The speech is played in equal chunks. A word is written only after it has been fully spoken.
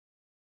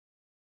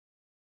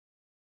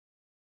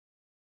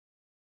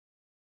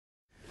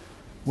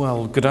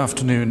Well, good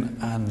afternoon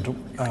and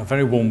a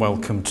very warm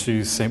welcome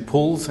to St.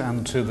 Paul's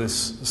and to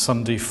this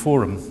Sunday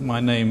Forum.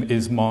 My name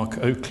is Mark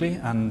Oakley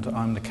and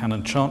I'm the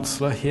Canon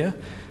Chancellor here,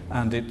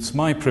 and it's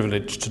my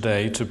privilege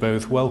today to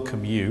both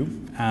welcome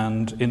you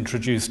and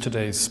introduce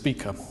today's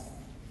speaker.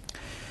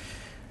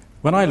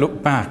 When I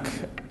look back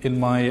in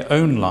my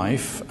own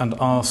life and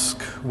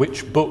ask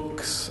which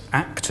books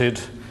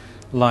acted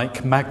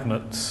like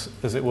magnets,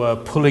 as it were,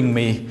 pulling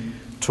me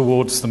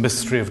towards the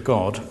mystery of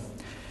God,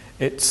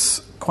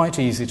 it's quite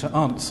easy to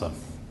answer.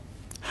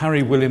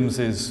 Harry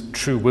Williams's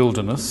True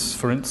Wilderness,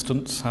 for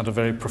instance, had a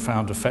very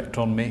profound effect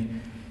on me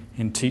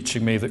in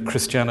teaching me that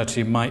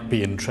Christianity might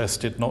be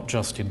interested not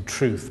just in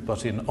truth,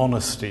 but in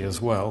honesty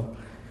as well.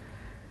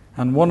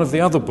 And one of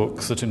the other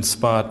books that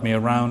inspired me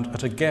around,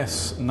 at a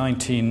guess,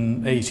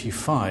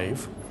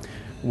 1985,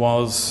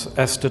 was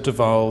Esther de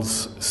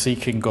Waal's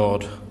Seeking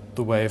God,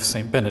 the Way of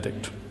St.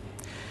 Benedict.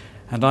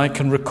 And I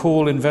can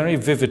recall in very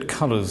vivid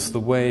colours the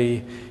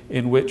way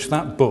in which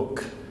that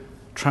book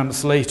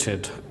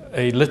translated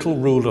a little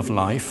rule of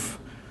life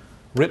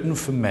written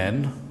for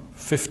men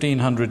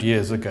 1,500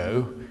 years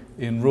ago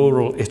in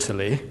rural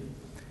Italy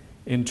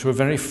into a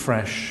very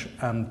fresh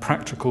and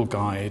practical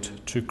guide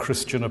to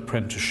Christian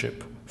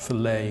apprenticeship for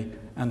lay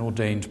and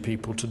ordained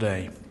people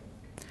today.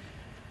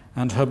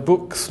 And her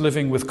books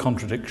Living with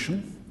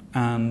Contradiction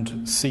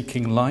and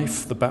Seeking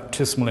Life, the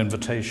baptismal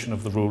invitation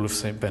of the Rule of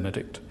St.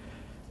 Benedict,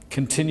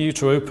 continue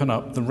to open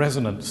up the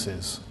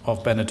resonances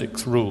of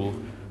Benedict's rule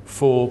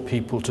for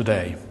people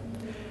today.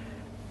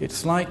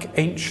 It's like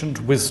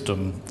ancient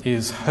wisdom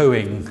is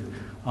hoeing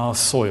our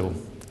soil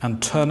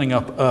and turning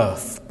up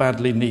earth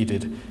badly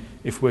needed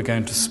if we're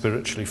going to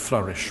spiritually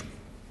flourish.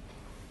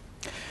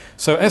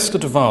 So Esther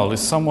de Waal is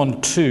someone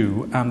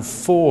to and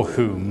for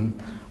whom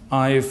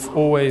I've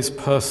always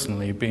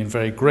personally been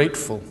very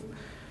grateful,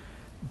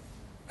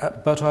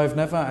 but I've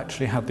never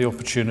actually had the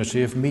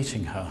opportunity of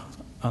meeting her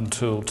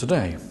until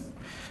today.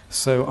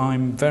 So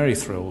I'm very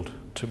thrilled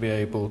to be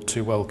able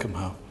to welcome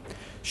her.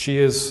 She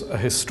is a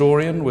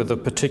historian with a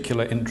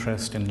particular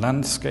interest in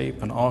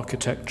landscape and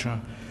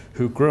architecture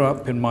who grew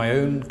up in my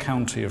own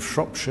county of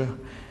Shropshire,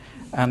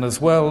 and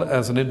as well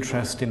as an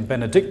interest in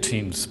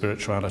Benedictine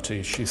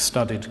spirituality. She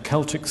studied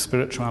Celtic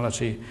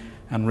spirituality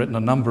and written a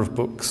number of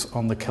books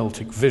on the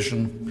Celtic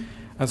vision,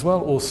 as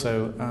well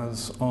also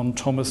as on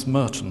Thomas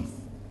Merton.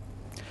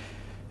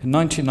 In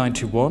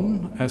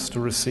 1991, Esther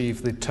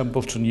received the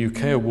Templeton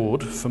UK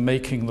Award for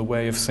making the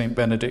Way of St.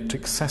 Benedict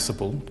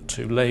accessible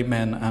to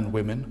laymen and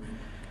women.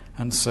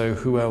 And so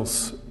who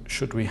else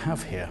should we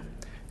have here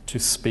to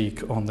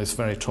speak on this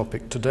very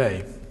topic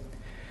today?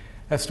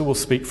 Esther will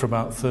speak for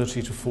about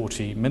 30 to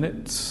 40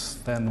 minutes,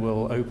 then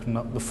we'll open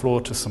up the floor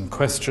to some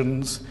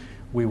questions.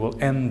 We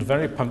will end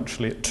very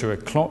punctually at 2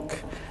 o'clock,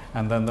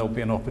 and then there'll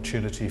be an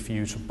opportunity for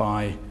you to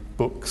buy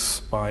books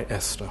by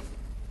Esther.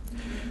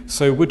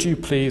 So would you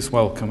please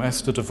welcome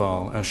Esther de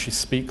Waal as she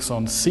speaks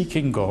on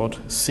Seeking God,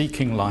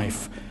 Seeking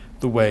Life,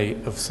 the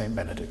Way of St.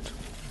 Benedict.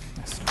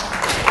 Esther.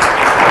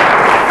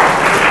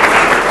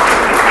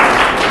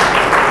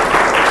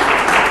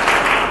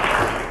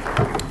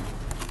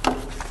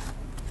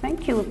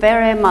 Thank you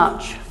very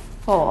much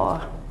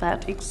for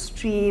that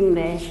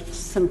extremely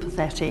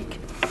sympathetic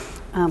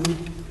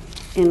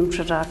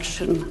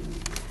introduction.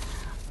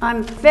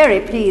 I'm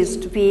very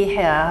pleased to be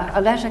here.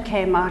 A letter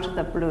came out of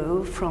the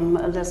blue from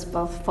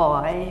Elizabeth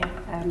Foy,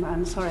 and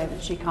I'm sorry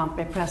that she can't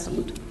be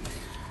present,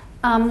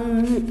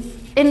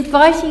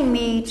 inviting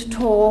me to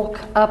talk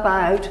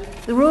about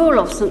the rule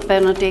of St.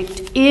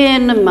 Benedict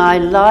in my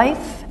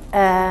life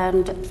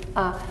and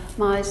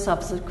my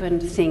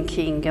subsequent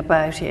thinking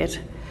about it.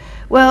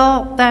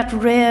 Well, that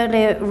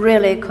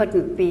really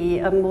couldn't be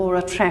a more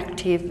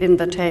attractive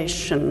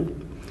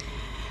invitation.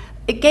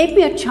 It gave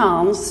me a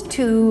chance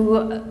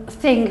to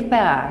think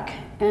back,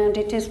 and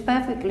it is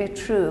perfectly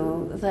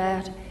true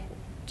that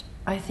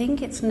I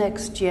think it's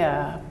next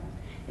year.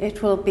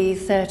 It will be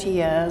 30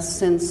 years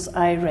since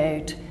I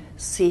wrote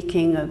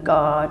Seeking a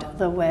God,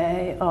 the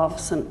Way of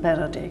St.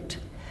 Benedict.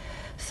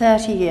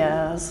 30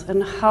 years,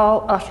 and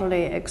how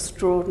utterly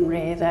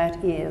extraordinary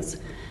that is.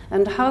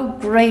 And how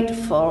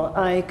grateful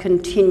I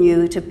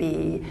continue to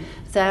be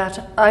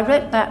that I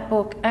wrote that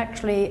book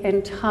actually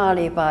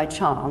entirely by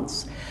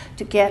chance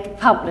to get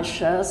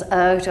publishers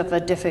out of a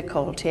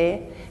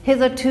difficulty.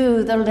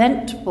 Hitherto, the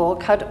Lent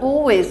book had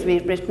always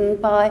been written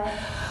by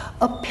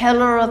a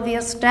pillar of the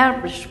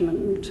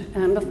establishment,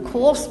 and of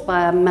course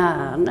by a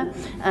man,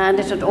 and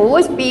it had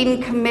always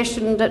been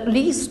commissioned at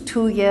least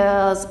 2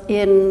 years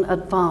in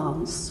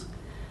advance.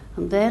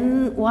 And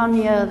then one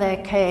year there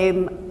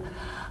came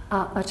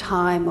a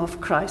time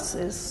of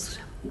crisis,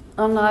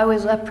 and I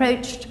was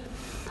approached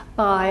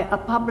by a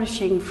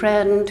publishing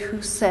friend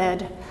who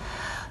said,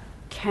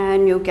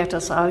 "Can you get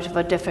us out of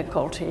a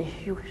difficulty?"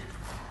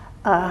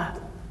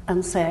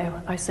 And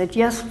so I said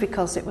yes,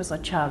 because it was a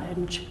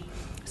challenge.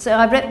 So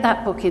I read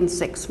that book in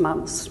 6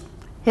 months.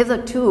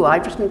 Hitherto,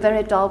 I'd written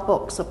very dull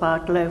books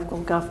about local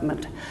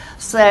government,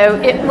 so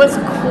it was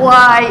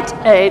quite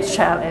a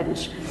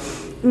challenge.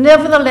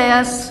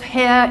 Nevertheless,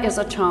 here is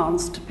a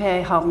chance to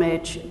pay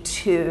homage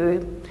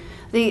to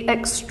the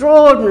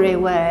extraordinary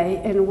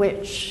way in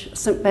which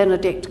St.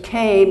 Benedict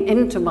came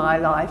into my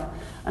life,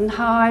 and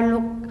how I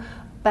look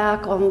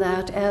back on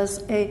that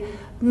as a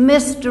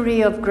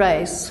mystery of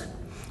grace,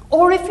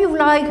 or if you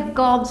like,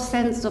 God's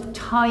sense of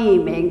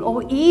timing,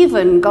 or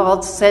even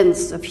God's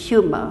sense of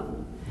humour.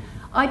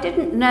 I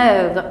didn't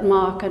know that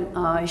Mark and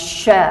I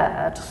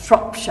shared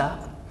Shropshire.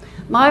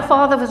 My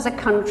father was a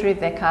country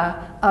vicar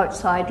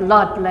outside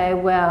Ludlow,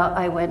 where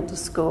I went to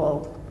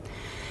school.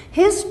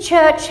 His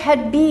church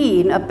had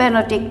been a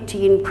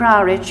Benedictine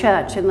priory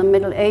church in the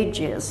Middle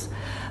Ages,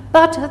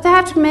 but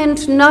that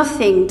meant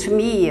nothing to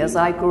me as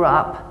I grew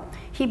up.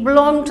 He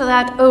belonged to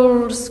that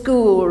old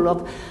school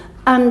of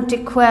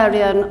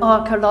antiquarian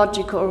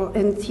archaeological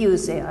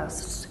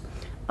enthusiasts.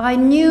 I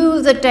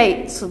knew the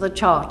dates of the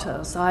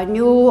charters, I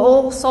knew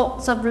all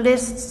sorts of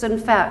lists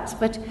and facts,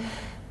 but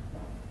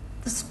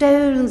the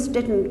stones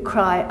didn't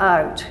cry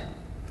out.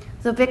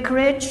 The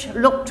vicarage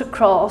looked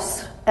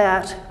across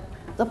at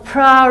the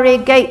priory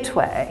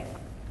gateway.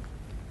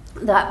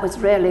 That was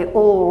really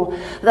all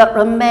that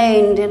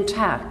remained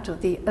intact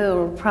of the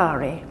old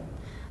priory.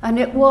 And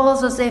it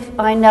was as if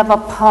I never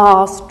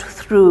passed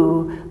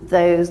through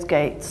those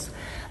gates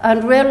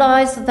and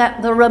realized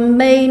that the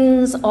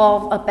remains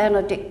of a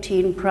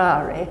Benedictine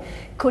priory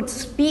could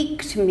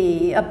speak to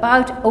me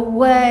about a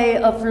way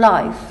of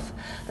life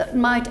that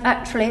might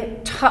actually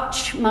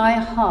touch my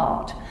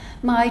heart,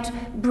 might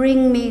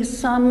bring me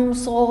some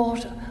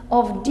sort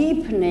of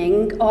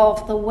deepening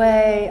of the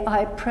way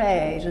I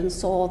prayed and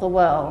saw the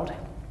world.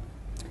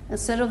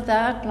 Instead of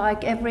that,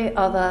 like every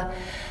other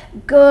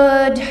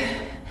good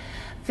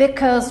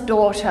vicar's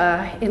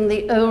daughter in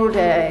the old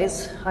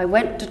days, I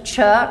went to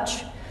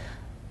church.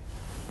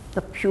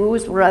 The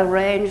pews were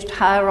arranged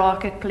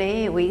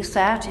hierarchically. We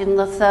sat in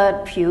the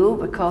third pew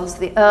because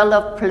the Earl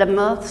of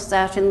Plymouth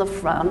sat in the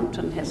front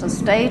and his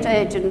estate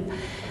agent.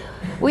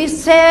 We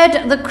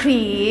said the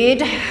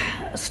creed,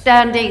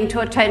 standing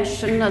to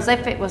attention as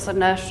if it was a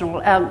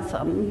national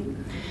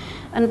anthem.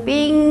 And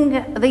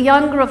being the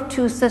younger of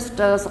two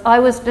sisters, I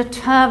was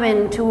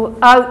determined to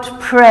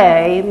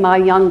out-pray my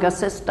younger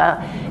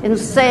sister in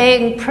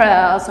saying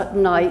prayers at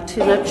night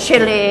in a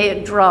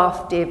chilly,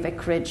 drafty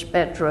vicarage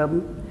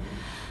bedroom.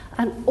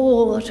 And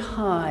all the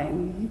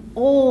time,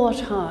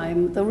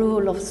 the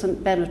rule of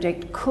St.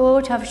 Benedict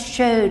could have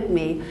showed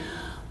me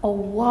a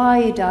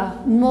wider,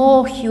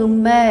 more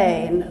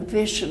humane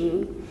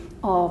vision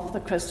of the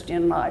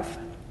Christian life.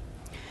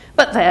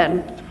 But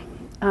then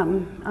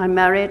I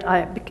married,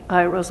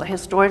 I was a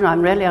historian,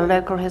 I'm really a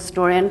local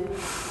historian,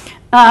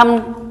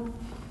 and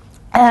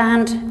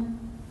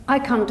I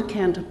come to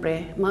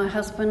Canterbury. My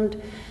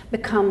husband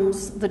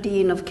becomes the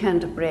Dean of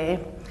Canterbury,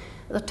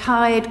 the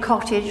tied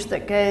cottage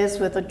that goes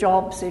with the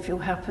jobs if you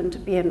happen to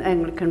be an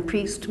Anglican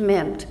priest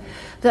meant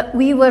that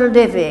we were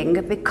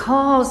living,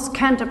 because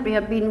Canterbury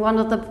had been one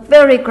of the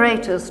very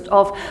greatest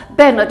of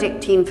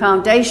Benedictine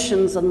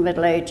foundations in the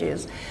Middle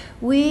Ages.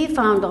 We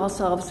found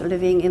ourselves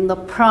living in the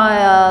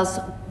prior's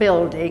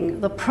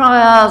building, the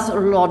prior's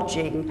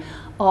lodging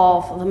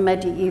of the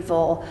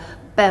medieval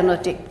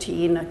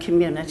Benedictine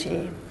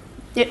community.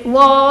 It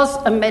was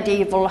a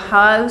medieval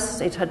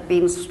house. It had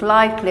been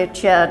slightly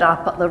cheered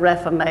up at the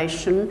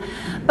Reformation,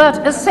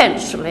 but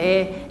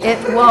essentially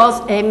it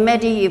was a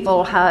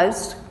medieval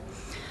house.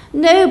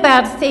 No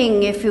bad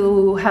thing if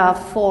you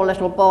have 4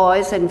 little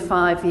boys in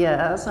 5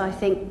 years. I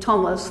think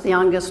Thomas, the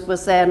youngest,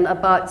 was then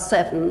about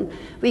 7.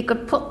 We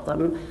could put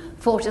them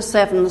 4 to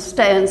 7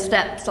 stone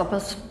steps up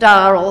a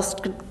spiral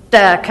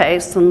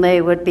staircase and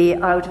they would be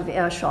out of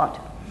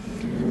earshot.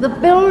 The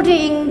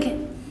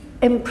building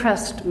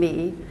impressed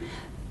me.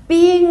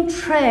 Being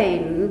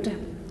trained,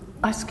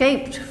 I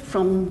escaped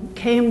from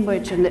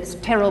Cambridge and its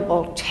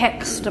terrible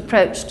text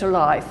approach to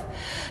life,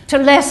 to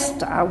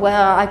Leicester,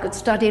 where I could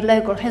study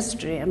local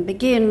history and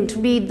begin to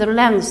read the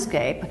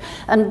landscape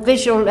and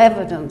visual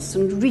evidence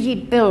and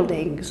read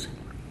buildings.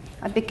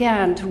 I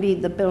began to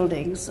read the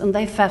buildings and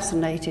they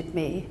fascinated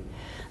me.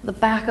 The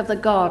back of the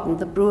garden,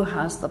 the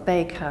brewhouse, the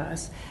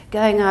bakehouse,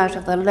 going out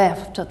of the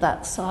left at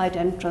that side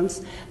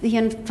entrance, the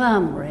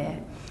infirmary.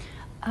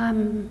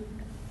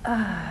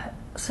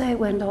 So it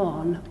went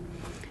on.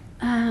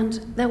 And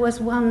there was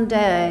one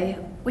day,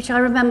 which I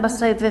remember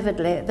so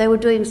vividly, they were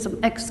doing some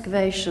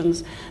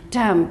excavations,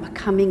 damp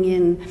coming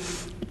in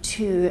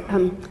to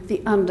the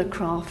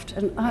undercroft,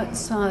 and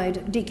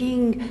outside,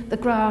 digging the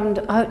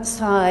ground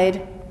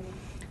outside,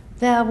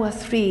 there were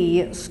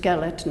 3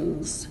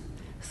 skeletons,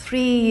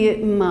 3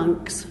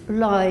 monks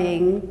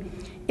lying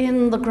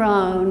in the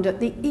ground at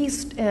the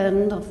east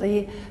end of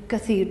the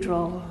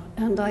cathedral.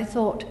 And I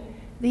thought,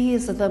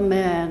 these are the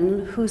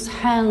men whose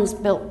hands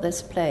built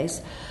this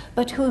place,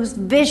 but whose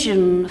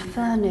vision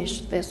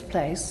furnished this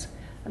place.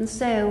 And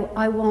so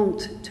I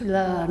want to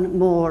learn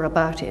more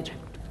about it.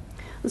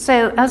 And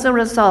so as a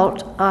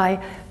result,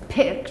 I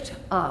picked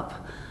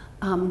up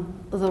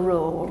the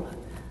role.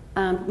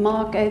 And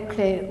Mark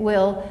Oakley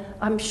will,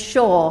 I'm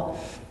sure,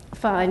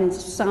 find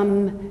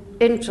some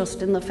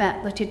interest in the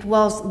fact that it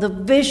was the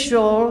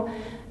visual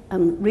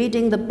and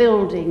reading the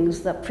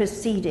buildings that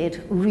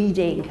preceded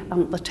reading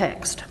the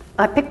text.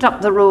 I picked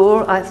up the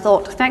rule. I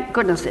thought, thank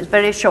goodness it's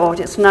very short,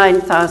 it's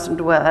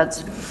 9,000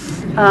 words.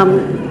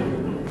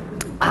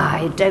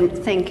 I don't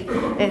think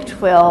it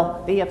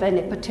will be of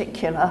any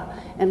particular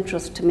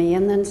interest to me.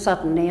 And then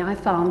suddenly I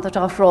found that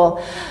after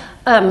all,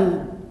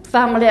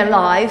 family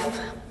life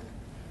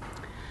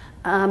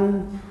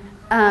and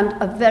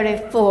a very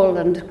full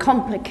and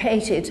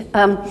complicated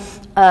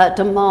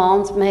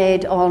demands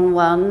made on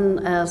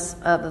one as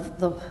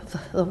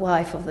the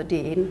wife of the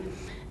dean,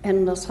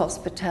 endless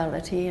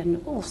hospitality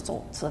and all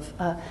sorts of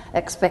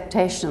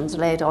expectations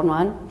laid on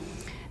one,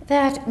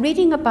 that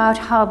reading about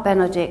how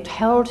Benedict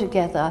held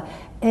together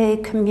a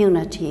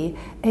community,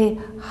 a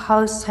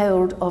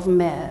household of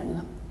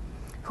men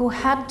who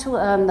had to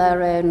earn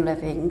their own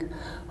living,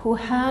 who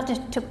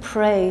had to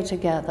pray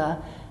together,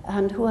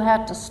 and who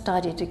had to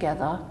study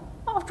together.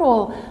 After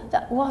all,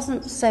 that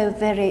wasn't so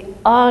very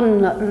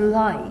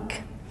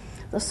unlike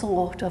the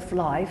sort of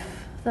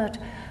life that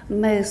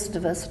most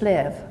of us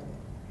live.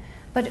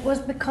 But it was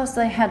because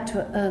they had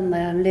to earn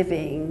their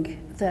living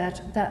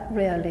that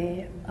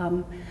really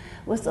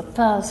was the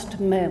first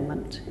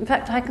moment. In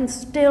fact, I can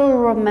still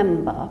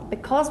remember,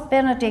 because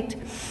Benedict,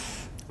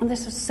 and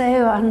this is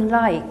so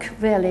unlike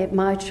really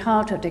my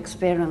childhood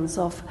experience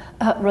of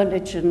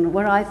religion,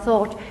 where I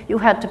thought you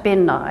had to be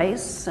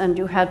nice and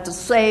you had to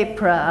say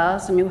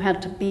prayers and you had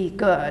to be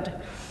good.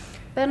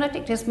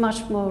 Benedict is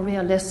much more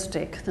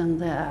realistic than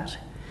that.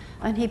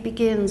 And he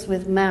begins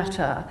with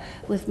matter,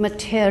 with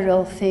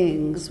material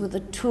things, with the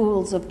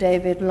tools of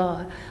daily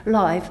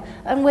life,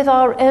 and with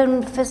our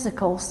own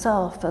physical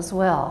self as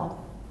well.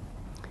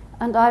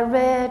 And I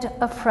read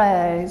a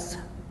phrase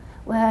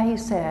where he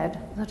said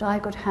that I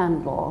could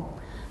handle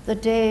the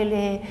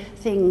daily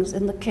things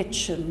in the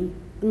kitchen,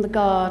 in the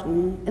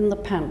garden, in the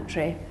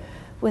pantry,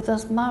 with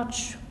as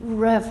much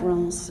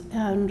reverence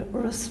and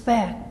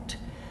respect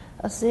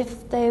as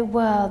if they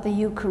were the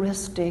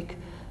Eucharistic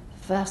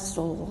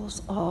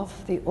vessels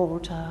of the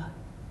altar.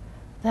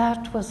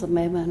 That was the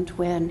moment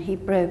when he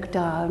broke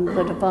down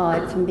the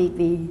divide for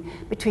me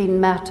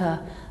between matter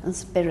and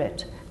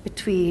spirit,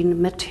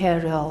 between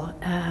material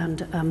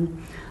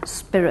and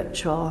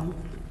spiritual.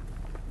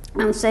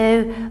 And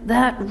so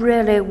that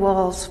really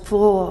was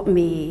for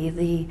me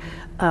the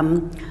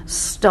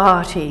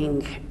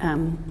starting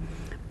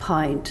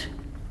point.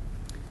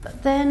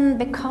 But then,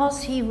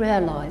 because he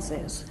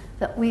realizes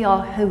that we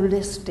are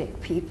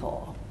holistic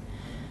people,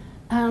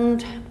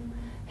 and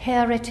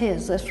here it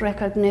is, this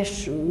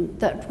recognition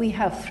that we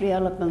have three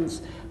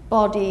elements,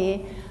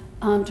 body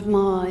and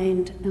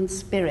mind and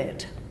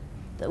spirit,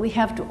 that we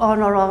have to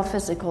honor our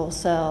physical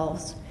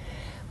selves.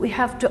 We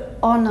have to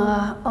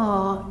honor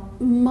our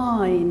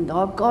mind,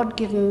 our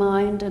God-given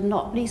mind, and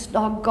not least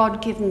our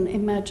God-given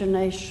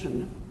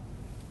imagination.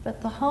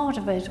 But the heart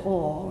of it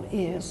all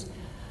is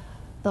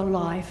the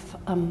life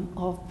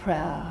of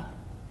prayer,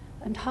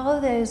 and how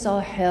those are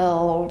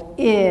held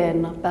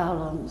in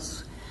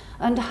balance.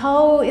 And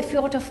how, if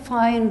you're to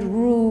find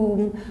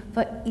room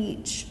for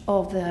each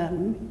of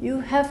them, you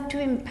have to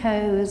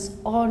impose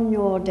on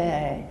your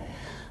day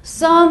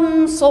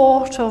some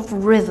sort of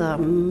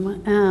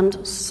rhythm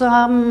and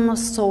some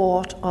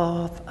sort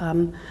of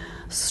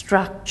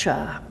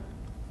structure.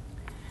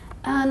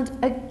 And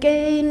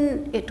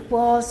again, it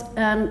was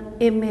an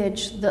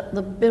image that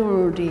the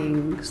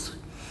buildings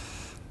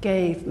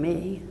gave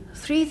me.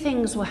 Three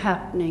things were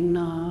happening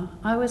now.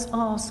 I was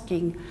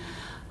asking,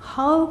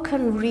 how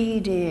can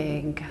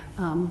reading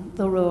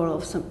the Rule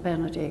of St.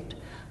 Benedict,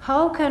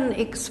 how can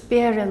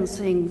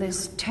experiencing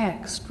this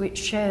text, which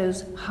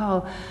shows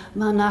how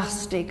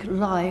monastic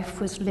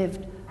life was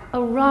lived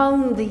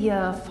around the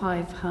year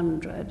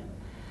 500,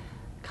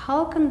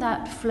 how can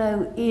that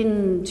flow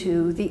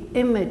into the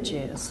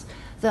images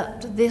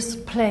that this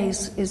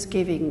place is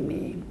giving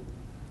me?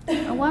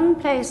 And one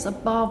place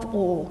above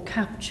all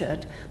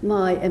captured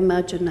my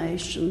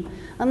imagination,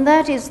 and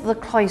that is the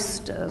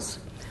cloisters.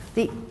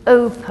 The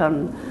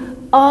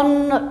open,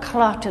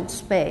 uncluttered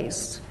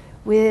space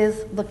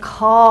with the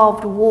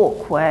carved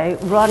walkway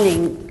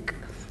running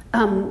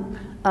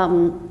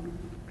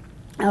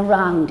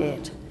around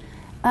it.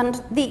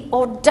 And the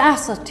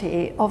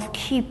audacity of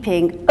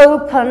keeping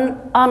open,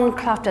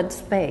 uncluttered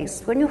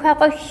space when you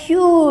have a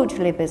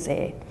hugely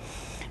busy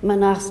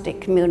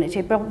monastic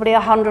community, probably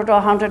 100 or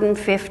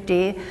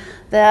 150.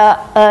 They're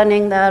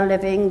earning their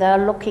living,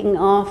 they're looking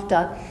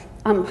after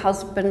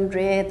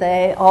husbandry,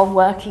 they are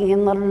working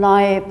in the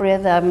library,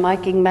 they're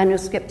making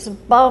manuscripts.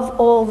 Above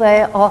all,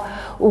 they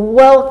are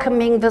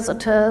welcoming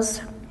visitors,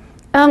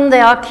 and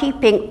they are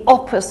keeping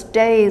Opus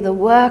Dei, the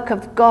work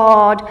of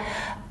God,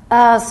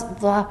 as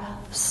the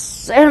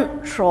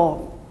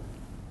central,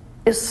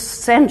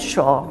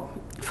 essential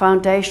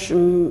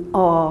foundation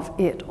of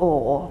it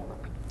all.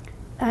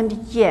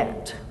 And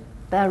yet,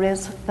 there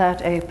is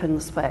that open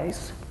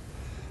space.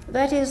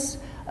 That is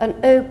an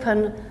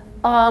open,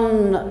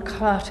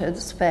 uncluttered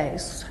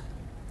space.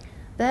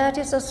 That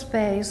is a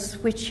space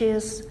which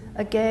is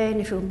again,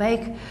 if you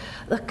make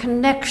the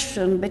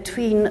connection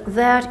between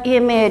that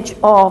image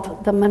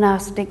of the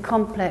monastic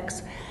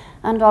complex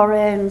and our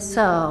own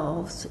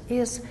selves,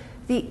 is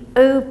the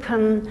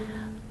open,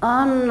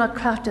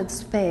 uncluttered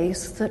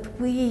space that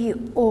we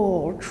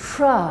all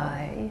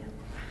try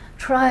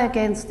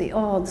against the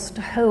odds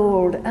to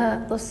hold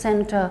at the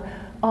center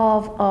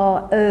of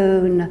our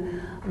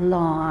own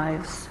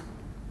lives.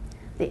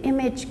 The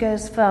image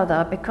goes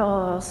further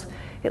because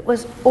it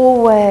was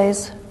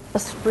always a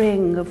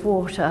spring of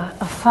water,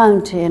 a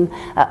fountain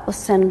at the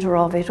center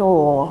of it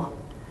all.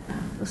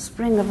 The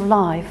spring of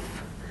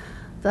life,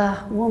 the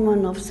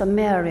woman of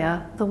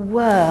Samaria, the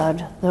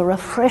word, the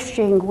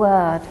refreshing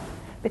word,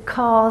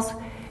 because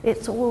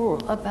it's all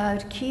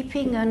about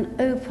keeping an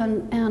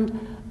open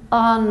and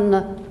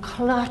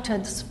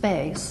uncluttered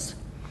space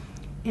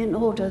in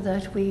order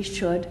that we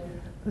should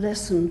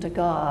listen to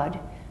God,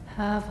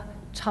 have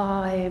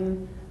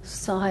time,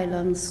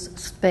 silence,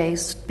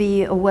 space,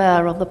 be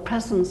aware of the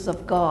presence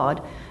of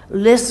God,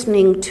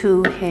 listening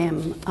to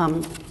Him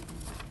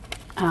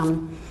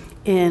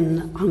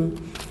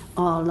in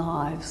our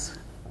lives.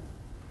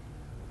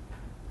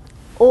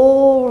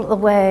 All the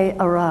way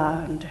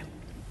around,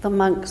 the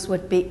monks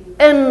would be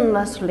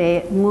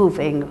endlessly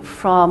moving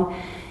from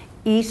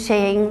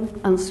eating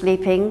and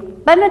sleeping.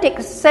 Benedict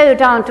is so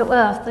down to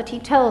earth that he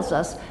tells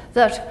us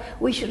that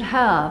we should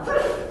have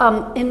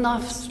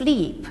enough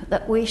sleep,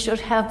 that we should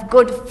have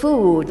good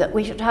food, that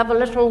we should have a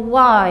little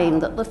wine,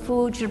 that the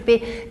food should be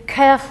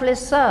carefully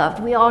served.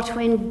 We are to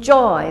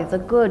enjoy the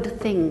good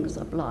things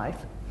of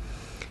life.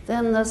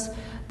 Then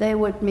they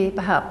would be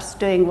perhaps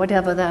doing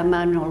whatever their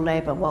manual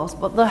labor was,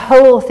 but the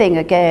whole thing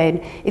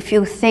again, if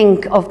you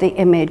think of the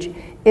image,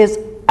 is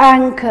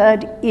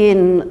anchored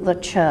in the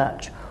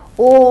church.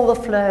 All the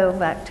flow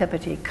of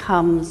activity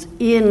comes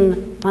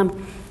in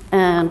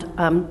and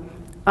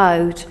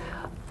out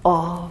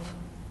of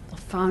the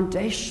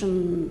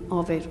foundation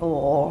of it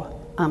all,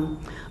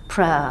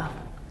 prayer.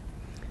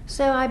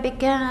 So I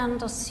began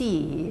to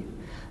see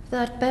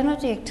that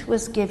Benedict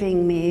was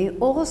giving me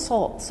all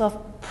sorts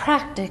of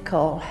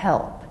practical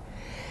help.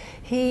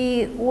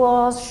 He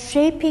was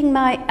shaping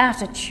my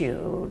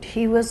attitude.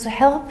 He was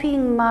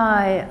helping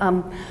my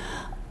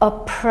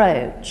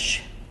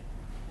approach.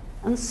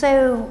 And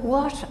so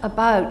what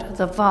about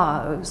the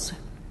vows?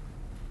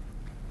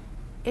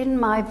 In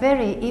my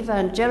very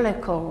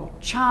evangelical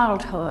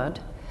childhood,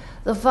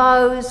 the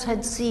vows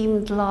had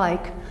seemed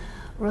like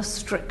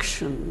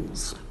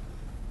restrictions,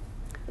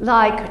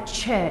 like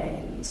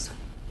chains,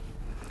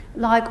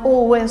 like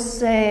always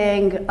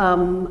saying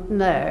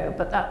no,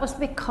 but that was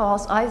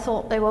because I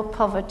thought they were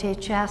poverty,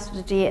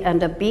 chastity,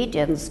 and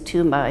obedience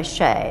to my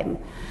shame.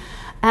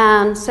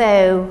 And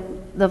so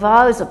the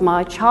vows of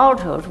my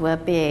childhood were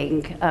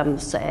being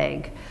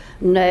saying,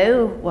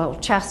 no, well,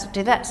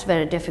 chastity, that's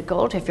very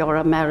difficult if you're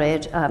a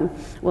married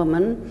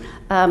woman.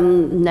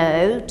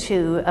 No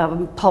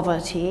to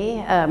poverty,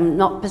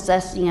 not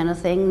possessing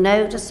anything,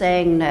 no to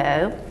saying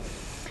no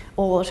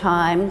all the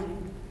time.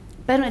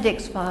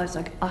 Benedict's vows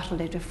are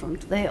utterly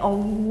different. They are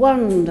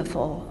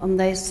wonderful and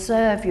they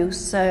serve you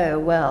so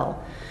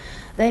well.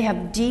 They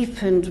have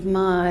deepened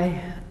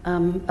my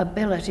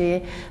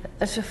ability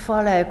to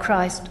follow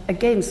Christ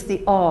against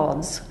the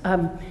odds,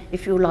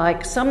 if you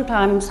like,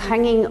 sometimes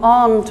hanging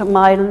on to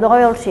my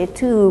loyalty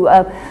to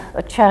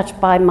a church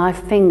by my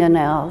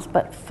fingernails,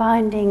 but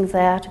finding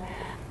that,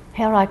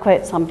 here I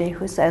quote somebody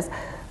who says,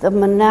 the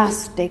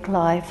monastic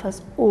life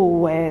has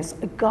always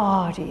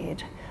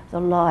guarded the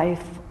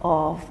life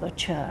of the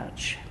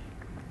church.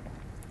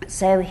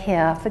 So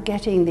here,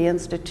 forgetting the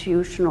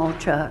institutional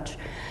church,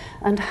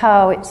 and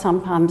how it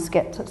sometimes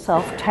gets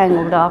itself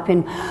tangled up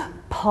in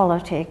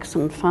politics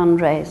and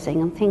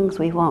fundraising and things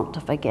we want to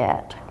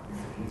forget.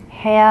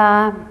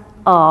 Here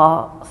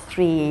are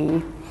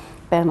 3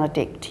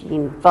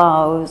 Benedictine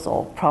vows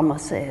or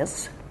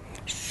promises,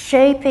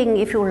 shaping,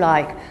 if you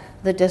like,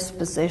 the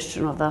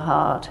disposition of the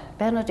heart.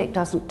 Benedict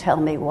doesn't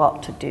tell me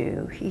what to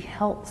do. He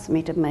helps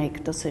me to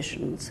make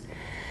decisions.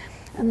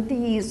 And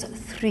these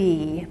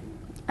 3,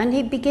 and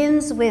he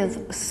begins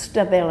with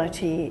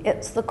stability.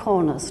 It's the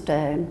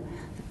cornerstone.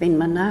 There have been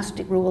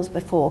monastic rules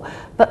before,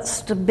 but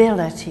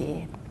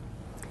stability.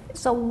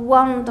 It's a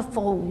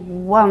wonderful,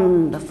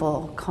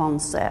 wonderful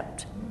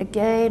concept.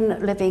 Again,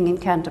 living in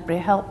Canterbury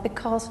helped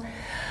because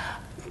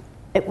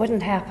it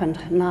wouldn't happen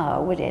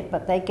now, would it?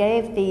 But they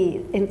gave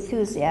the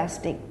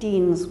enthusiastic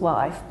dean's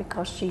wife,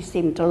 because she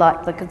seemed to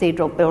like the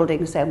cathedral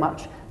building so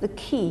much, the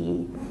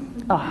key.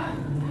 Oh,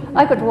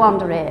 I could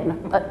wander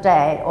in at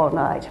day or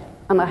night.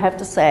 And I have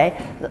to say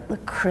that the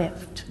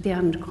crypt, the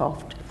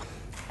undercroft,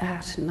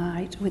 at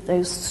night, with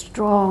those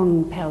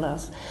strong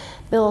pillars,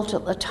 built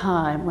at the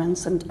time when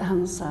St.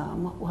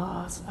 Anselm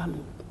was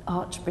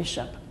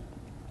archbishop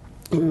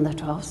in the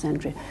 12th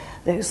century,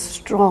 those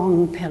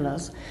strong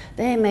pillars,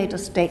 they made a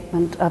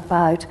statement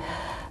about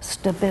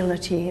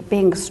stability,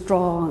 being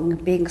strong,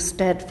 being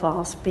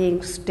steadfast,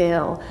 being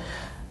still.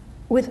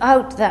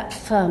 without that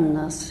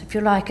firmness, if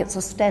you like, it's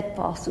a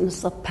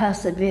steadfastness, a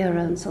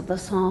perseverance of the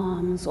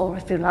Psalms, or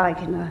if you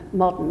like, in a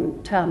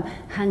modern term,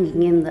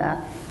 hanging in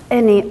there,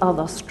 any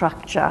other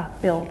structure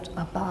built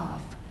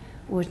above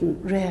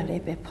wouldn't really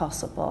be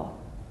possible.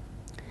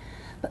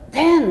 But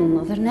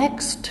then the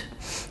next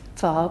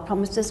vow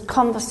promises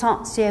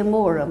conversatio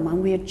morum,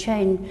 and we had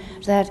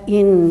changed that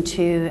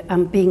into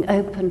being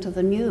open to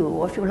the new,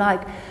 or if you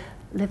like,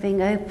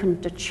 living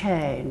open to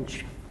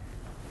change.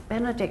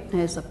 Benedict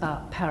knows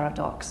about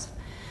paradox,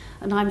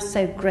 and I'm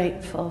so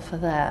grateful for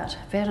that.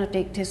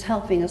 Benedict is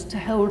helping us to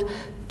hold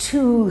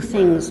two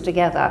things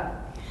together.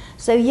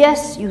 So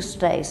yes, you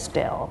stay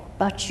still,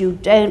 but you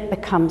don't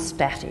become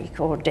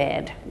static or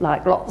dead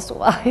like Lot's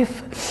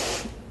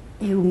wife.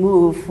 You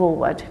move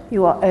forward.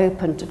 You are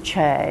open to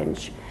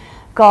change.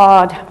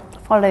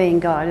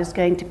 Following God is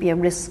going to be a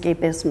risky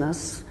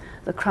business.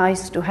 The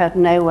Christ who had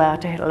nowhere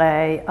to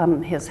lay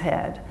his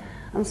head.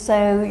 And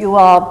so you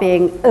are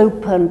being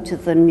open to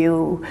the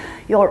new.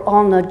 You're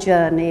on a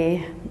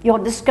journey. You're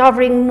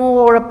discovering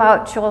more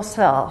about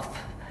yourself,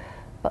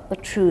 but the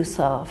true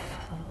self,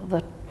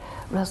 the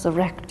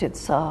resurrected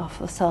self,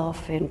 the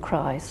self in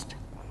Christ.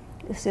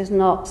 This is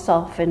not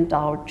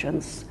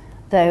self-indulgence,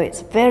 though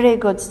it's very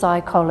good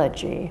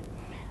psychology.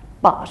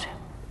 But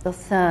the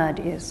third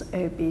is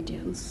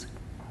obedience.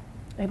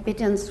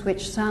 Obedience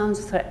which sounds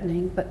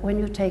threatening, but when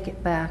you take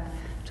it back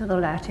to the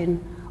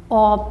Latin,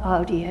 ob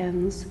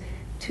audiens,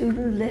 to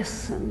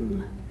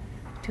listen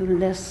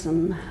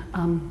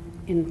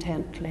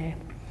intently,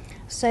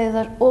 so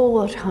that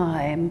all the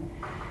time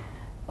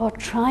you're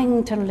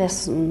trying to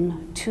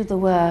listen to the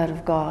Word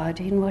of God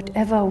in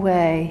whatever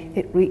way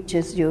it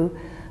reaches you,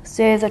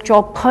 so that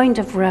your point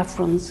of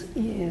reference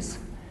is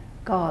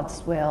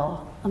God's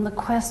will. And the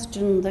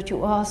question that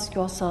you ask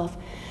yourself,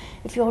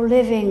 if you're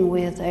living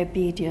with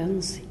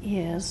obedience,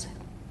 is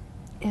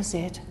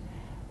it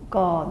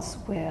God's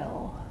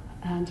will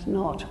and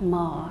not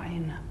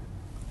mine?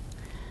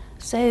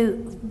 So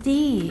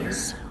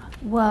these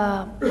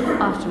were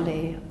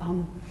utterly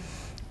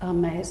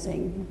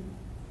amazing.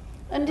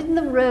 And in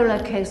the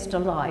roller coaster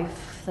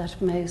life that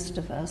most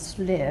of us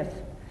live,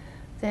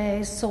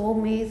 they saw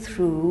me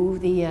through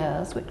the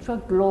years, which were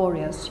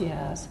glorious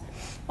years,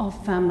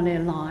 of family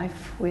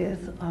life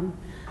with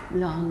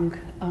young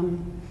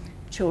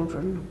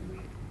children.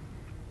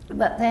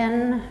 But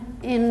then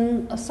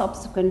in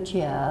subsequent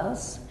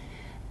years,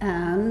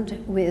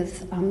 and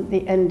with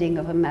the ending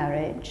of a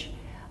marriage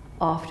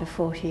after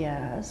 40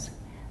 years,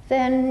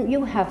 then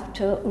you have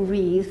to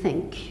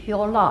rethink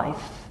your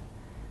life.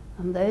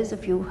 And those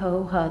of you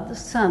who heard the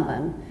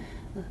sermon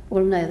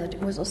will know that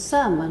it was a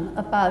sermon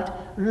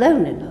about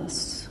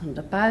loneliness and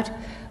about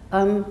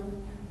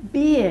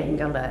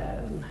being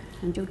alone.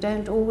 And you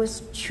don't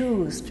always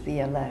choose to be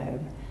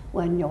alone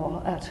when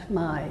you're at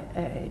my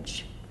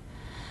age.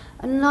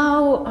 And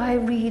now I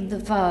read the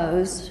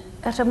vows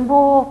at a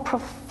more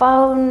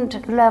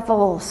profound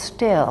level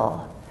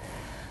still.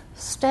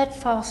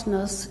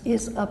 Steadfastness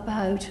is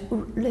about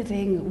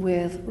living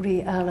with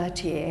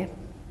reality.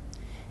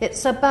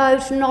 It's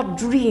about not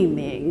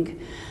dreaming,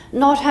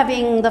 not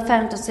having the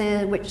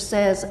fantasy which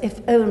says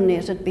if only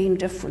it had been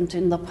different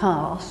in the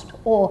past,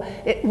 or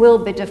it will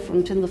be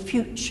different in the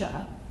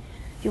future.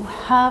 You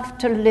have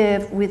to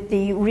live with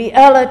the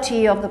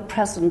reality of the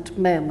present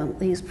moment,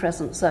 these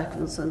present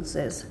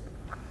circumstances.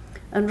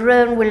 And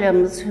Rowan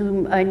Williams,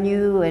 whom I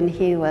knew, and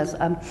he was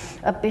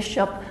a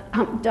bishop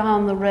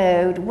down the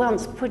road,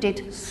 once put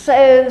it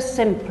so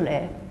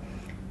simply: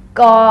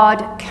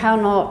 God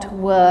cannot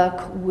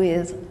work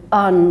with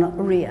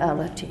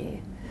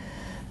unreality.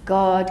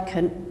 God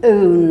can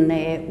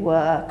only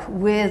work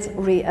with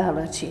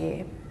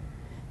reality.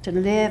 To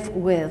live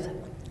with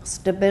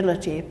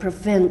stability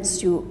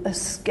prevents you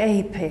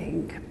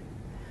escaping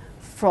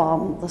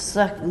from the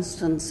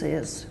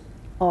circumstances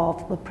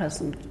of the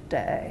present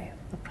day,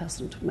 the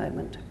present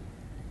moment.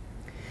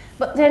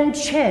 But then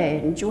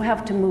change, you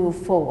have to move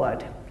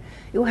forward.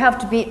 You have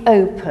to be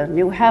open.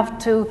 You have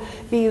to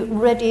be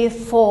ready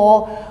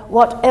for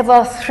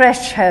whatever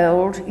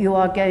threshold you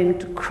are going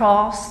to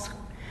cross,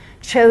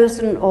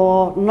 chosen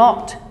or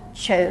not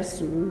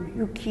chosen.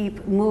 You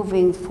keep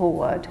moving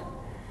forward.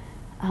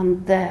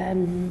 And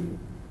then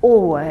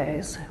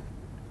always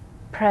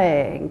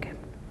praying,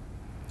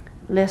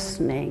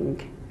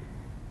 listening.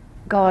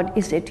 God,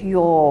 is it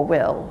your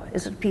will?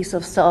 Is it a piece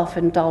of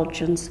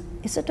self-indulgence?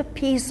 Is it a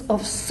piece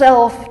of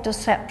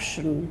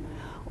self-deception?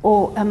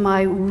 Or am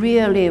I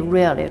really,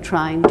 really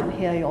trying to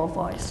hear your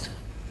voice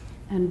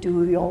and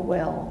do your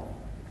will?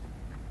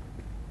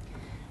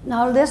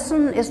 Now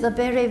listen is the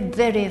very,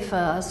 very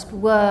first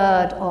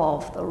word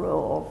of the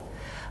rule.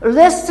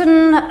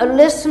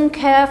 Listen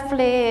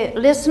carefully,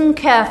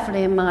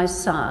 my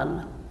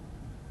son.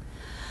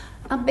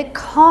 And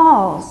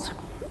because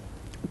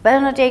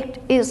Benedict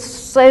is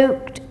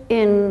soaked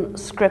in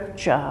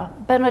Scripture,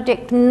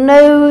 Benedict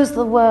knows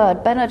the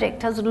Word,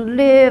 Benedict has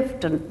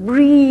lived and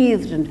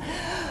breathed and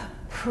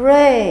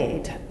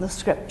prayed the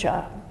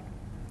Scripture,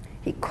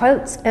 He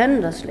quotes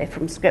endlessly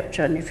from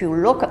Scripture, and if you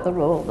look at the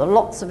rule,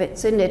 lots of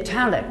it's in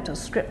italic to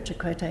Scripture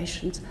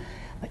quotations.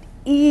 But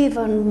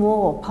even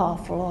more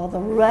powerful are the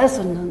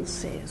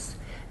resonances,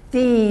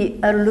 the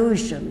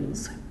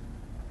allusions.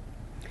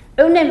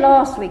 Only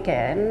last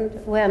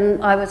weekend,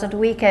 when I was at a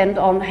weekend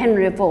on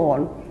Henry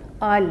Vaughan,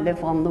 I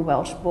live on the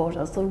Welsh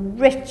borders, the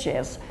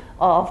riches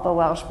of the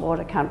Welsh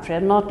border country,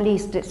 and not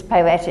least its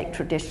poetic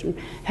tradition.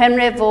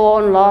 Henry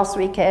Vaughan last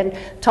weekend,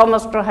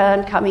 Thomas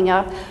Traherne coming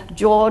up,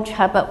 George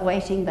Herbert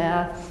waiting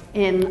there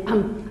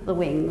in the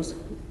wings.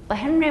 The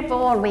Henry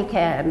Vaughan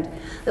weekend,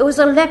 there was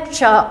a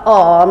lecture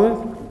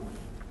on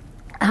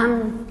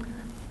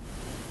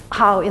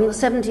how in the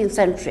 17th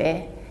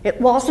century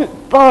it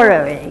wasn't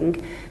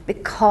borrowing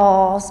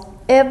because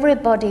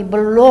everybody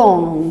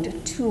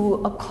belonged to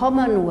a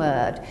common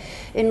word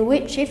in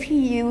which if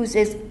he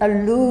uses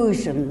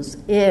allusions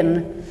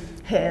in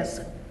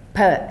his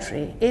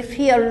poetry, if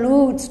he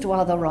alludes to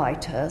other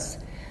writers,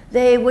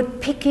 they would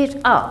pick it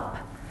up.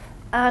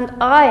 And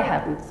I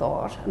hadn't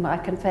thought, and I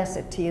confess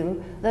it to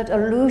you, that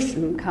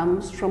allusion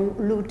comes from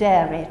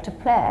ludere, to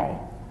play.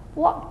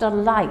 What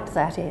delight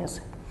that is.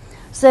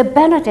 So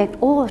Benedict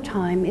all the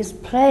time is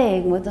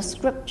playing with the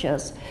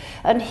Scriptures,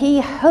 and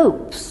he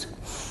hopes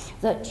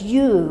that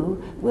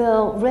you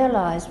will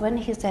realize when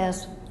he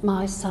says,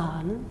 my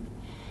son,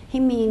 he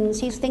means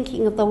he's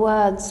thinking of the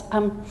words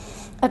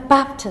at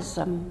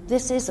baptism.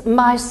 This is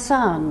my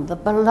son, the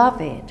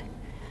beloved.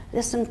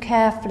 Listen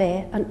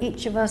carefully, and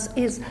each of us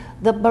is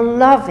the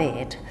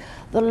beloved,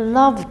 the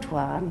loved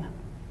one.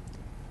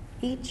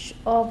 Each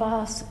of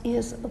us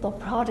is the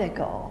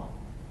prodigal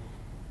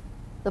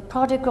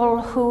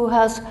who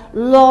has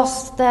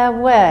lost their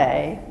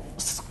way,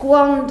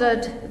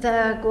 squandered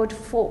their good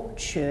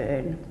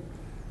fortune,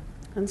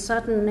 and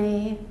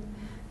suddenly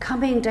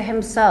coming to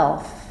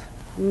himself.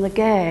 And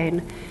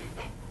again,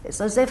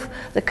 it's as if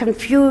the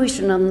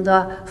confusion and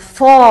the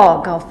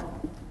fog of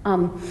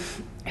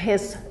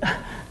his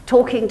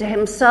talking to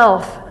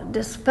himself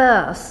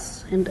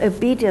disperse. In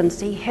obedience,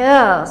 he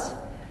hears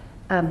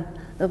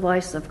the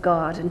voice of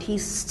God, and he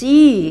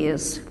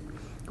sees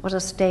what a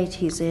state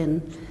he's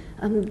in.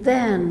 And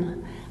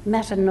then,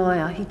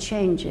 metanoia, he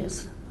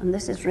changes. And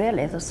this is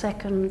really the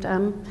second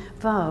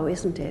vow,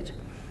 isn't it?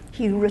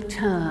 He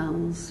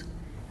returns,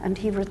 and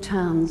he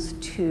returns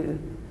to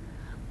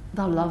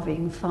the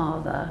loving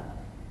Father.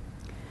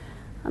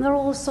 And there are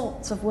all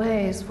sorts of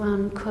ways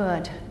one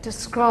could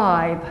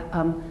describe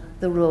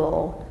the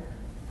rule,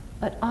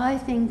 but I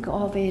think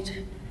of it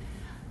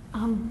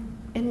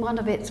in one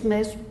of its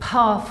most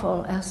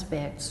powerful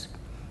aspects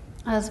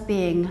as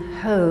being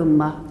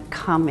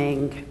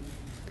homecoming.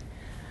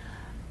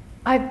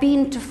 I've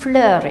been to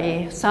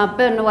Fleury,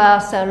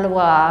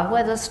 Saint-Benoît-sur-Loire,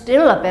 where there's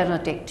still a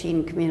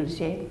Benedictine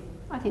community.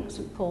 I think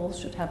St. Paul's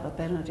should have a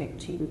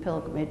Benedictine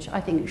pilgrimage. I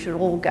think it should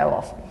all go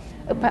off.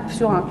 Perhaps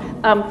you aren't.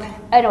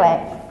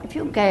 Anyway, if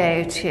you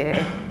go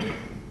to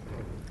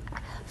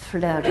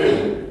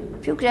Fleury,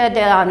 if you go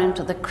down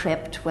into the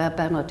crypt where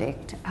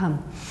Benedict's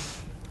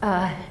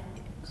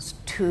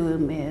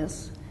tomb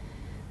is,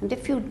 and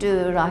if you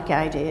do like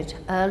I did,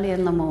 early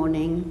in the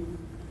morning,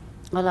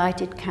 a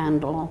lighted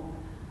candle,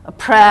 a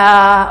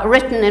prayer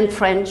written in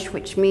French,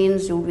 which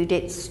means you'll read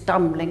it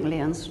stumblingly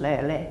and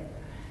slowly.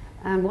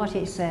 And what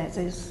he says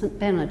is, St.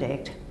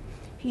 Benedict,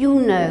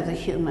 you know the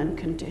human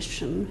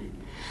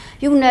condition.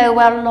 You know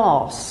we're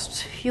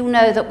lost. You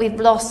know that we've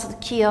lost the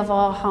key of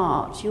our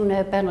heart. You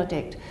know,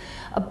 Benedict,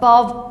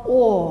 above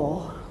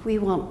all, we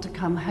want to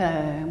come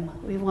home.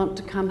 We want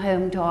to come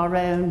home to our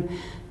own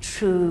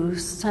true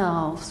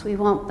selves. We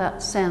want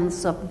that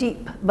sense of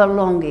deep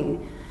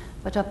belonging.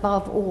 But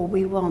above all,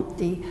 we want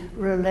the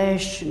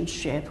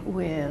relationship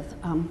with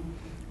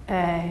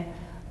a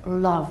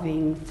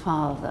loving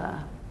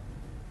Father.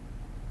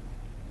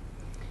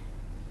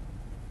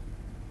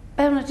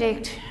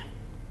 Benedict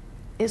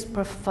is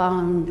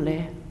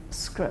profoundly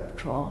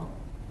scriptural.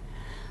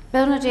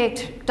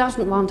 Benedict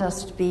doesn't want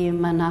us to be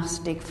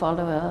monastic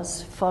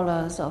followers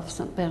of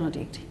St.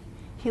 Benedict.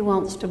 He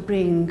wants to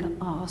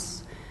bring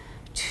us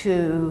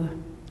to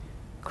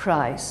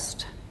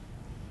Christ.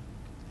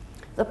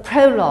 The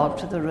prologue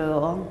to the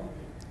rule,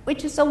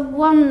 which is a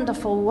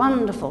wonderful,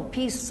 wonderful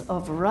piece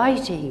of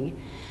writing.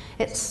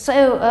 It's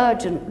so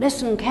urgent.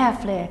 Listen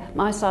carefully,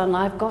 my son,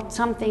 I've got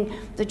something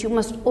that you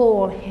must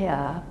all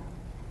hear.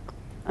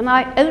 And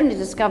I only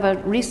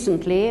discovered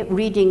recently,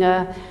 reading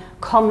a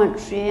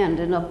commentary and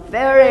in a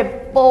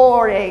very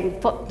boring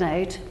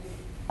footnote,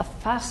 a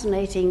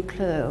fascinating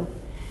clue.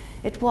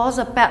 It was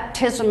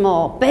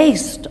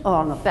based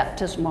on a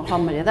baptismal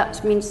homily.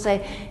 That means to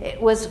say it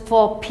was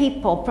for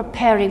people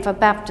preparing for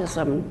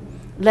baptism,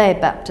 lay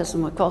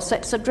baptism, of course.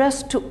 It's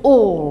addressed to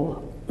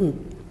all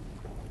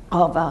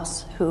of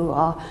us who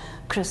are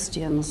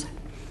Christians.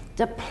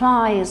 It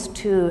applies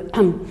to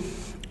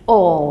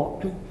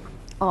all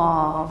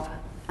of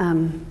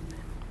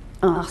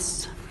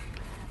us.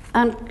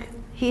 And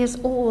he is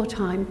all the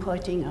time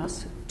pointing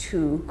us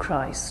to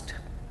Christ,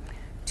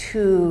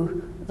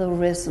 to the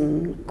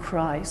risen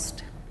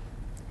Christ.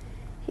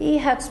 He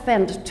had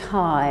spent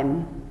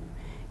time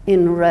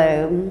in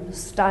Rome,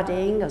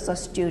 studying as a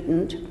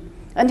student,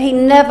 and he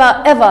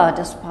never, ever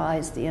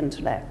despised the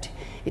intellect.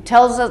 He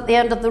tells us at the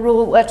end of the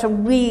rule where to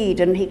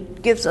read, and he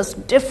gives us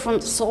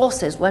different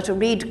sources where to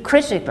read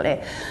critically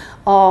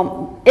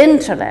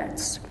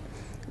intellects.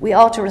 We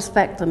are to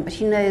respect them, but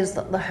he knows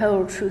that the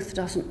whole truth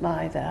doesn't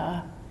lie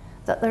there,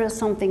 that there is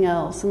something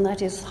else, and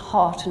that is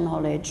heart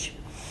knowledge,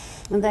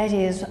 and that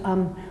is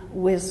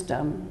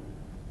wisdom.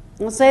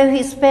 And so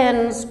he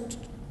spends,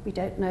 we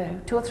don't know,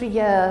 2 or 3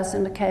 years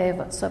in the cave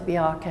at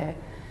Subiaco.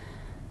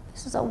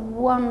 This is a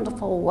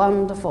wonderful,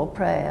 wonderful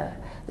prayer.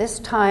 This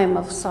time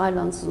of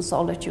silence and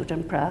solitude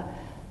and prayer,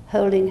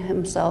 holding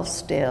himself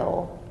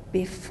still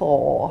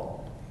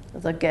before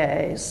the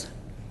gaze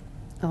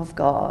of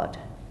God.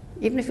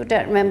 Even if you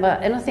don't remember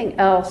anything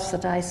else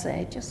that I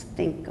say, just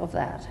think of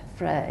that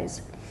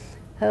phrase.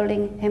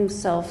 Holding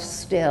himself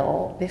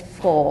still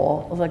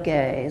before the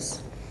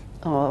gaze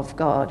of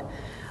God.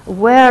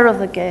 Aware of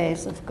the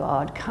gaze of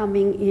God,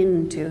 coming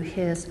into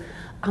his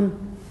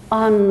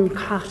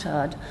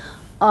uncluttered,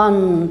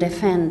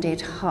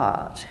 undefended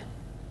heart.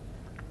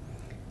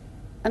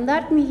 And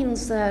that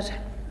means that,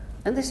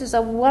 and this is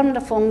a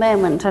wonderful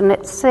moment, and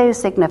it's so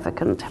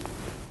significant.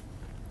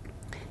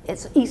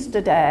 It's Easter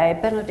Day.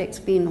 Benedict's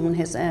been on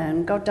his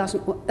own. God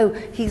doesn't.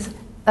 He's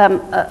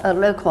a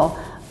local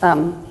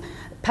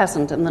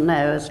peasant in the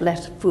know has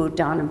let food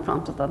down in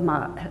front of the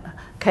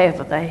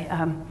cave. They,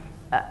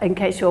 in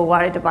case you're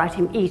worried about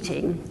him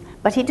eating,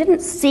 but he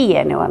didn't see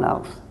anyone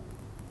else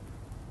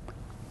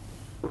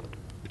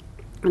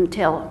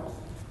until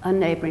a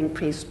neighbouring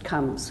priest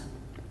comes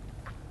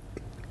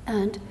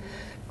and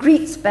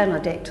greets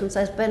Benedict and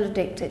says,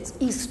 "Benedict, it's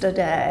Easter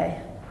Day."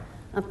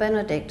 And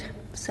Benedict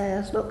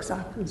looks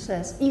up and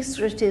says,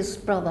 "Easter it is,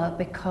 brother,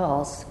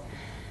 because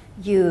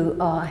you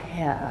are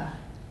here."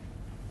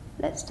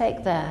 Let's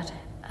take that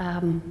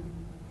and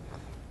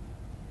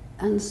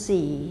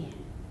see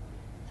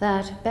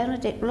that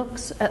Benedict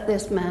looks at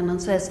this man and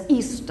says,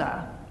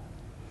 "Easter,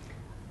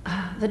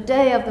 the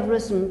day of the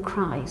risen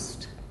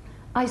Christ.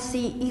 I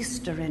see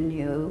Easter in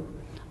you.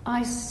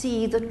 I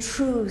see the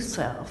true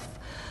self,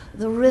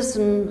 the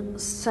risen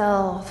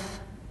self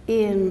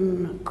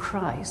in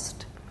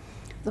Christ,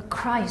 the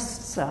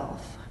Christ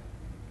self."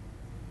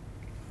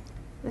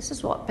 This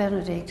is what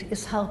Benedict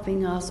is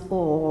helping us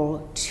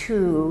all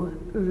to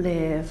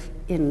live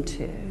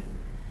into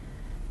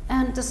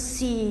and to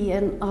see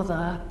in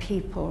other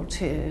people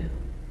too.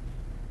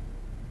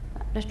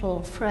 That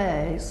little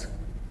phrase,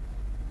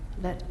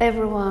 "Let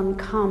everyone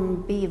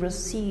come be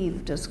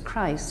received as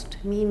Christ,"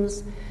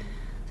 means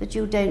that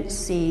you don't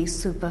see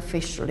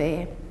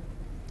superficially,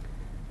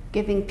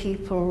 giving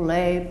people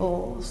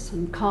labels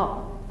and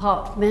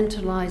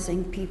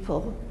compartmentalizing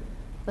people,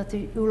 but that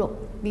you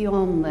look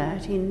beyond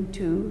that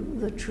into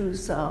the true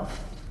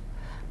self,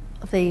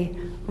 the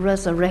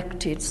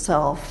resurrected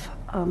self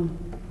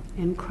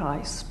in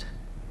Christ.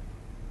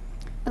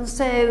 And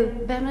so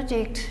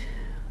Benedict,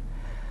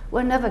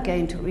 we're never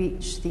going to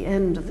reach the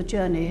end of the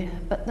journey,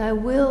 but there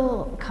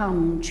will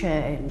come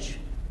change.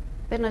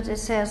 Benedict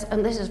says,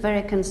 and this is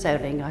very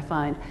consoling, I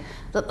find,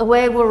 that the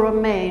way will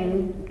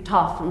remain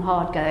tough and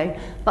hard going,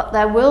 but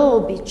there will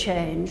be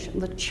change,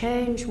 and the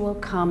change will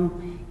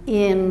come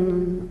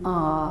in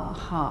our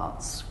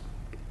hearts.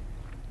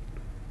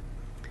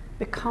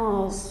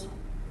 Because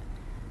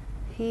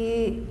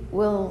he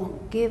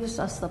gives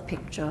us the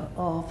picture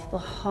of the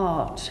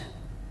heart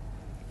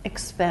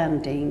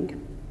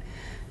expanding,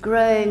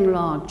 growing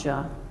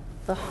larger,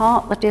 the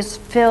heart that is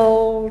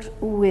filled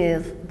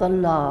with the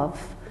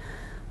love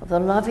of the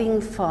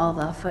loving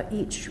Father for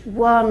each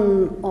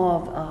one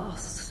of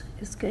us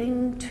is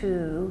going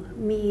to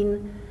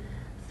mean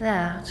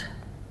that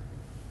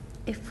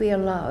if we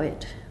allow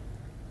it,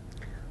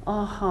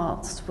 our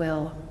hearts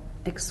will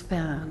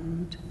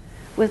expand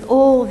with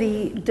all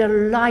the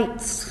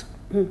delights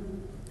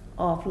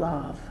of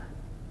love.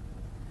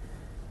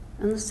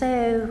 And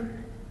so,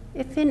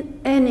 if in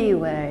any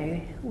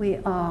way we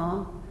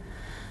are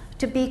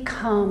to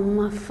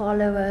become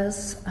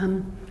followers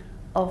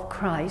of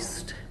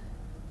Christ,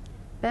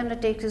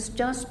 Benedict is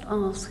just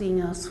asking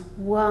us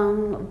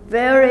one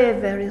very,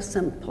 very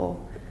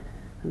simple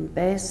and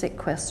basic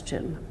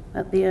question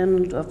at the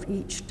end of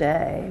each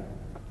day.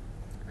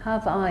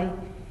 Have I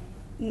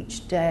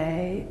each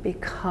day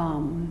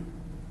become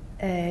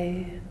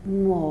a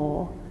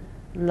more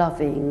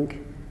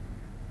loving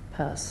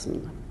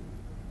person?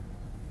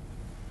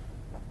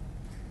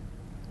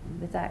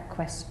 With that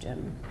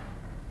question.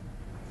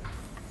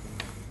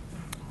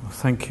 Well,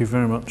 thank you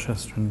very much,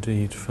 Esther,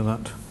 indeed, for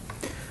that.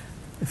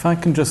 If I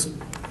can just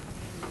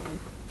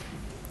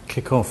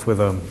kick off with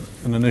an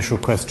initial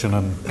question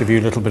and give you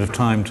a little bit of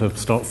time to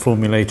start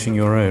formulating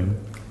your own.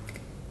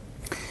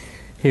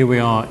 Here we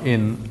are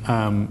in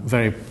a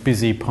very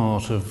busy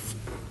part of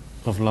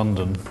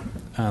London,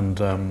 and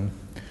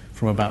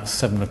from about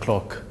 7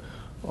 o'clock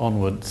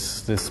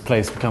onwards, this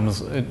place becomes,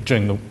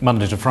 during the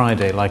Monday to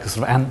Friday, like a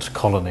sort of ant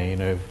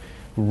colony,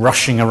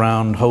 rushing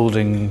around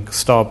holding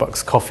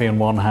Starbucks coffee in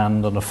one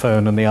hand and a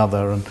phone in the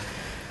other, and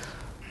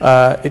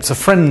It's a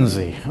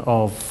frenzy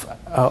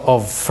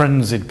of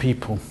frenzied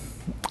people.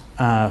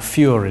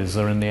 Furies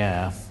are in the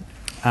air,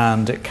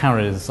 and it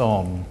carries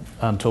on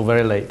until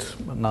very late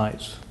at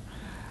night.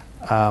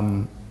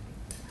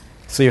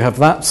 So you have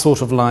that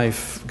sort of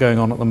life going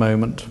on at the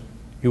moment.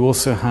 You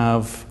also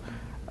have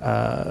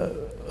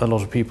a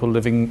lot of people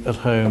living at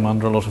home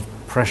under a lot of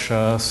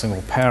pressure,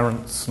 single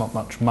parents, not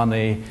much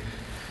money,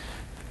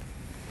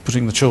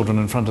 putting the children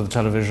in front of the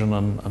television,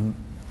 and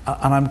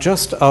I'm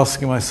just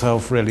asking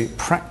myself really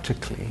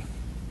practically,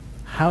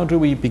 how do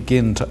we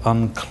begin to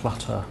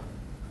unclutter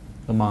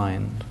the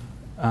mind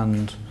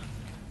and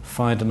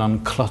find an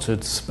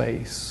uncluttered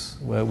space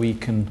where we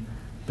can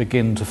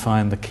begin to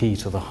find the key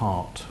to the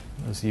heart,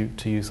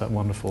 to use that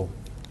wonderful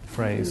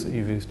phrase that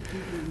you've used,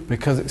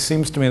 because it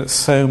seems to me that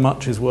so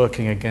much is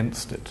working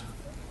against it.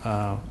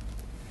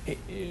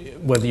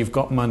 Whether you've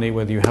got money,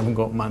 whether you haven't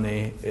got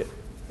money,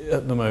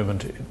 at the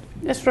moment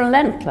it's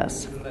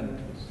relentless.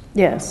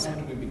 Yes. How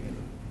do we begin?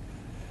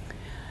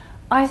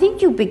 I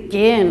think you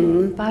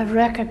begin by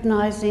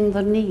recognizing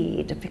the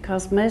need,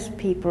 because most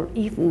people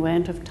even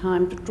won't have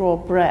time to draw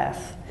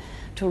breath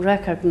to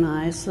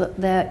recognize that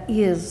there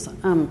is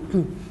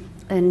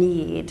a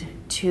need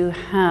to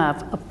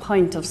have a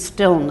point of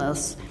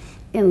stillness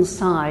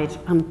inside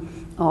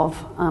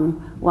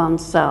of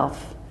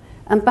oneself.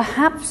 And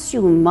perhaps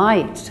you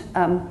might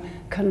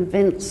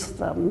convince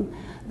them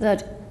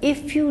that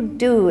if you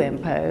do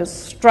impose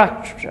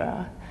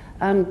structure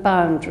and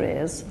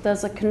boundaries,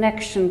 there's a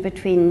connection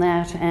between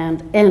that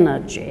and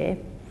energy,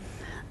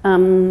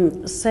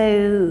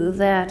 so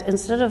that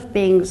instead of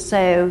being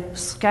so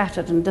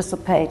scattered and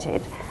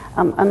dissipated,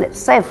 and it's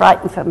so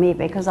frightening for me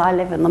because I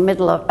live in the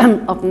middle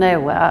of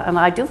nowhere, and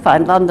I do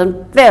find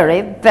London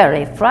very,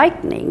 very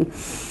frightening.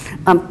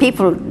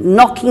 People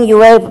knocking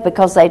you over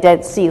because they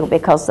don't see you,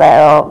 because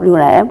they're,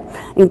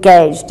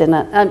 engaged in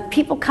it. And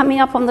people coming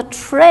up on the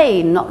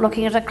train not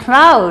looking at a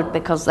cloud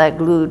because they're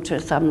glued to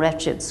some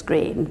wretched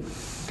screen.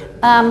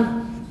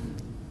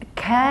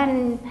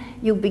 Can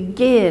you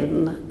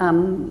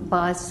begin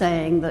by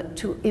saying that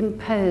to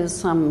impose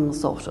some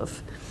sort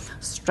of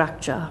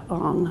structure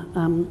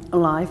on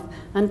life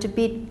and to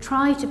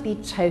try to be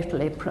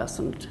totally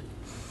present?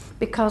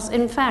 Because,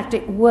 in fact,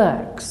 it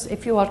works.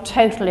 If you are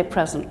totally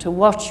present to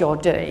what you're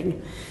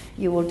doing,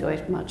 you will do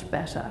it much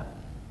better.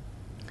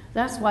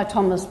 That's why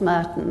Thomas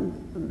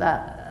Merton,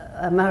 that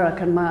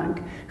American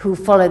monk who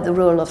followed the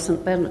rule of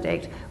St.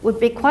 Benedict,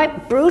 would be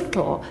quite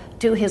brutal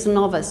to his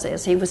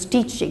novices. He was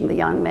teaching the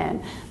young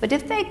men. But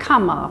if they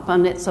come up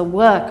and it's a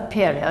work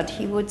period,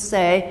 he would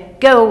say,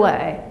 "Go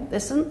away.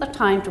 This isn't the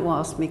time to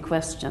ask me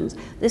questions.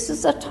 This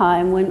is a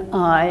time when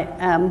I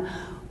am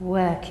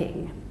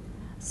working."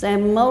 So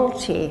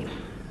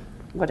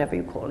whatever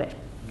you call it.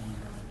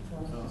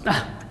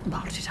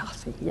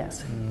 Multitasking,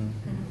 yes.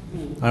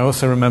 I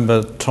also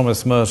remember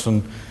Thomas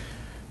Merton,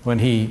 when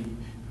he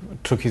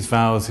took his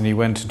vows and he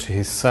went into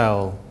his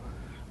cell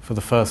for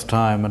the first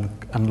time and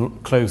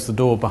closed the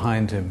door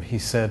behind him, he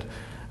said,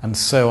 "And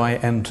so I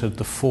entered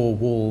the four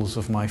walls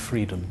of my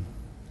freedom."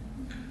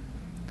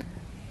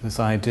 This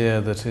idea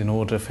that in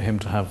order for him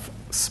to have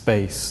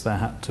space, there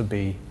had to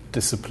be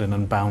discipline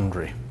and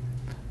boundary.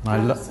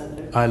 And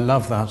I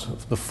love that,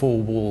 the four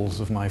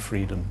walls of my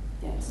freedom.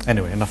 Yes.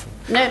 Anyway, enough.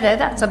 No,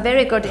 that's a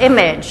very good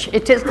image.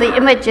 It is the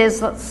images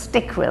that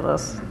stick with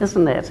us,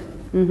 isn't it?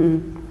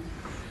 Mm-hmm.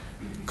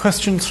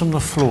 Questions from the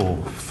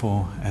floor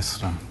for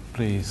Esther,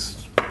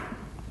 please.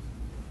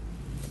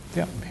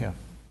 Yeah, here.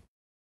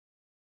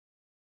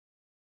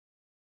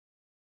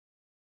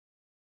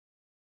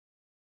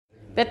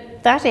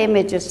 But that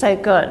image is so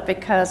good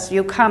because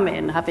you come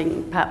in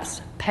having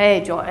perhaps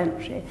paid your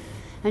entry,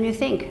 and you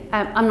think,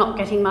 I'm not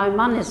getting my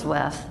money's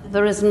worth.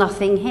 There is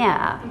nothing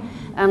here.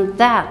 And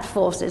that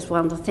forces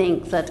one to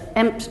think that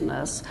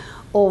emptiness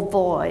or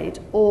void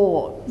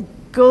or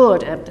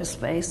good empty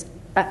space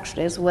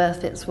actually is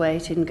worth its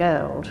weight in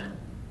gold.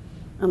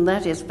 And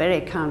that is very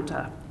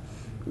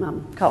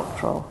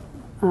counter-cultural,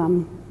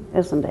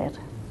 isn't it?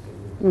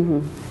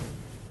 Mm-hmm.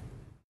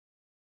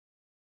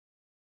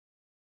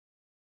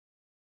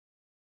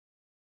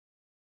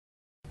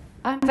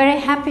 I'm very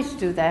happy to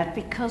do that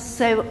because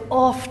so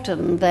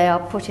often they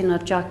are put in a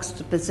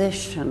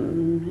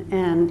juxtaposition,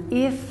 and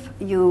if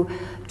you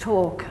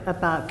talk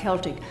about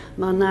Celtic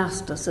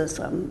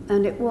monasticism,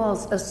 and it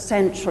was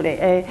essentially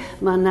a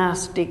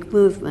monastic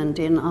movement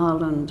in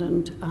Ireland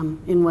and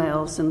in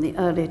Wales in the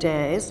early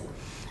days,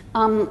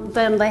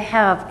 then they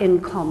have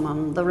in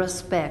common the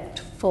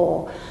respect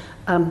for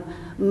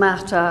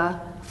matter,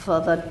 for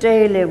the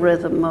daily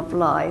rhythm of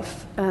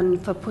life, and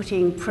for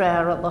putting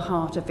prayer at the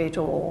heart of it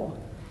all.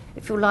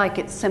 If you like,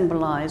 it's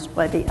symbolised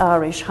by the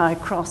Irish high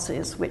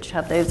crosses, which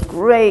have those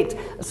great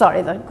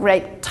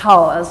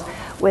towers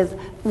with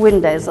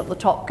windows at the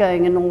top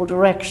going in all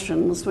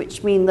directions,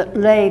 which mean that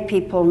lay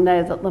people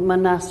know that the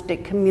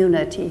monastic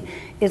community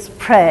is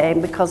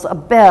praying because a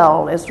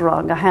bell is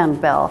rung, a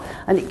handbell,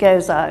 and it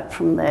goes out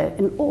from there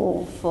in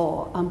all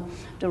four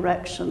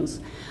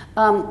directions.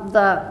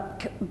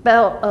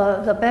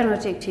 The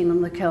Benedictine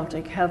and the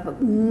Celtic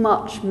have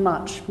much,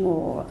 much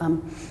more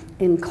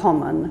in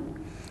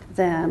common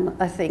than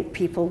I think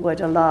people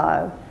would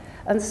allow.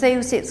 And so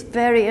you see, it's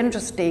very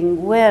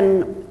interesting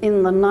when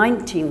in the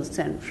 19th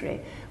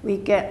century we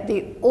get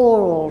the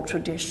oral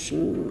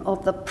tradition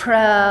of the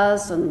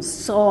prayers and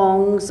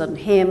songs and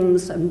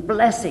hymns and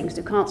blessings,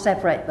 you can't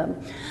separate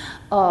them,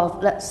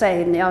 of, let's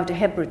say, in the Outer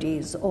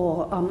Hebrides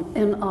or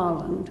in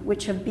Ireland,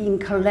 which have been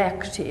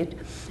collected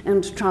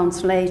and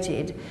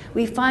translated.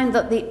 We find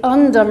that the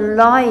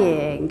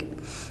underlying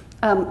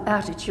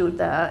attitude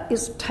there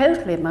is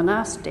totally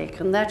monastic,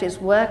 and that is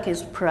work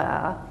is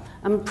prayer,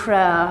 and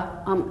prayer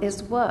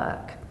is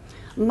work.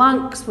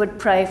 Monks would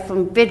pray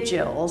from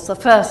vigils, the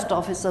first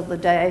office of the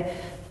day.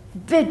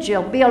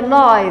 Vigil, be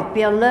alive,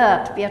 be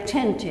alert, be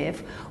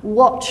attentive,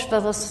 watch for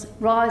the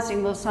rising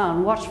of the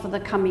sun, watch for the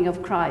coming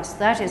of Christ.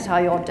 That is how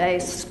your day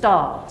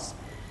starts.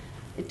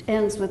 It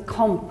ends with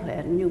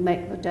compline, you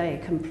make the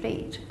day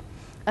complete.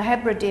 A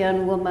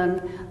Hebridean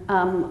woman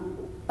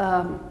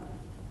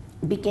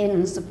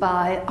begins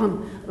by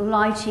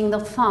lighting the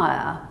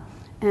fire,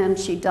 and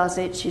she does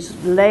it. She's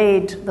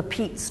laid the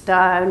peats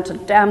down to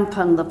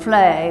dampen the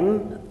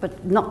flame,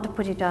 but not to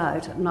put it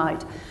out at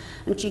night.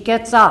 And she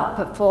gets up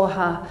before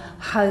her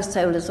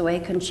household is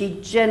awake, and she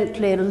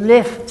gently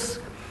lifts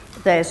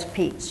those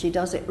peats. She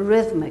does it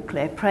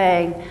rhythmically,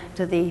 praying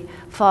to the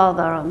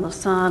Father and the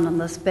Son and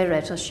the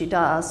Spirit as she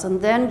does.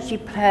 And then she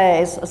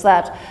prays as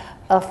that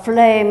a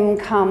flame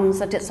comes,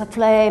 that it's a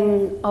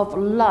flame of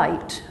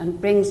light and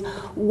brings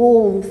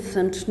warmth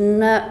and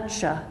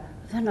nurture.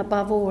 Then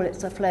above all,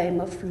 it's a flame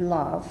of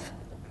love.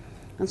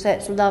 And so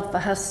it's love for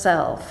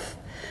herself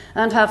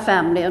and her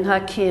family and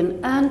her kin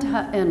and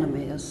her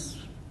enemies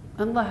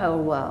and the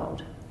whole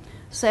world.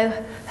 So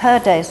her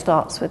day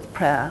starts with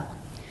prayer.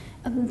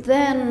 And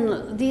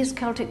then these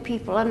Celtic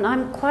people, and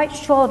I'm quite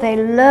sure they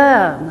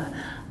learn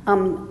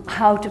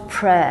how to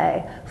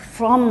pray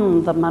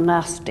from the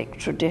monastic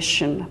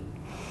tradition.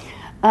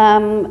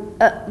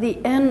 At the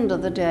end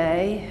of the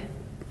day,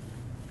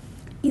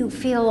 you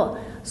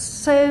feel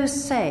so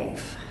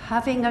safe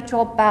having at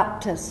your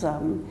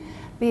baptism,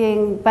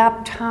 being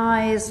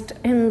baptized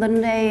in the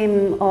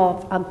name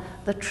of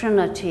the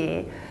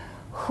Trinity,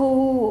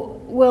 who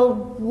will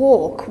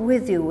walk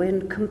with you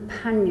in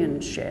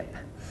companionship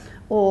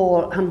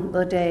all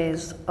the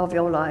days of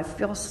your life.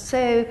 You're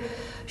so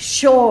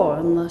sure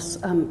in this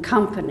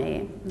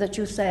company that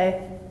you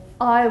say,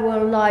 I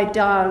will lie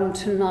down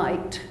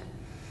tonight,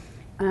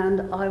 and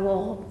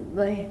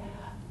the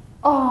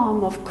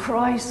arm of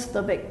Christ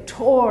the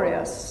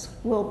victorious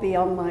will be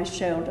on my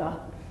shoulder.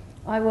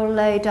 I will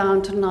lay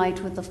down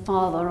tonight with the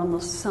Father and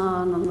the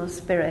Son and the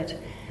Spirit.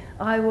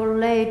 I will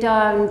lay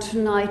down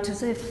tonight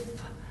as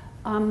if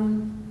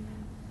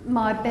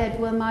my bed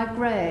were my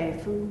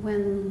grave, and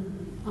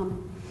when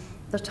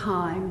the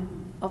time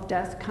of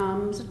death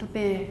comes, it'll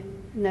be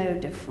no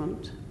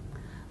different.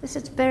 This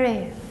is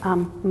very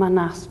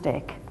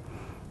monastic,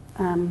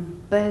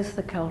 both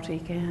the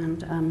Celtic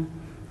and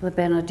the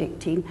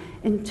Benedictine,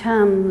 in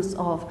terms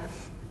of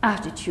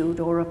attitude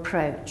or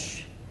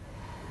approach.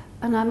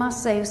 And I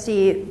must say, you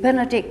see,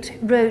 Benedict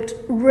wrote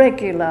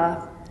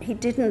regular. He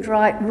didn't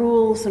write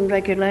rules and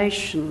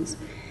regulations.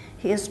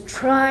 He is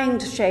trying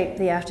to shape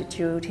the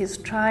attitude. He's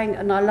trying,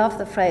 and I love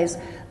the phrase,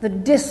 the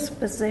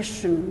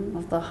disposition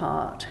of the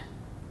heart.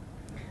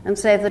 And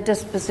so the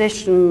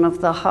disposition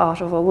of the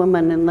heart of a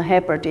woman in the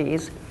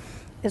Hebrides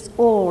is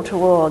all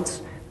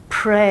towards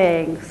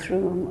praying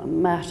through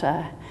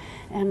matter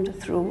and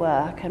through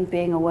work and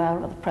being aware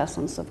of the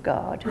presence of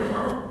God.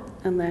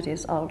 And that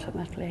is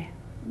ultimately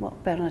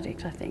what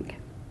Benedict, I think,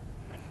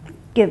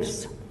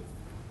 gives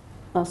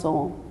us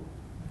all.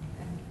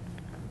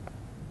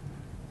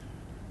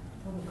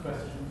 Other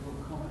questions or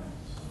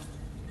comments?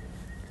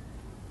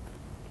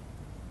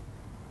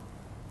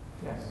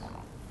 Yes.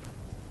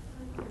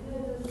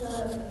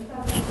 There's a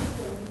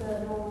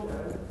third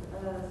order,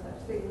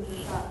 such things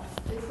as that.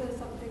 Is there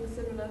something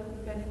similar for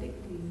the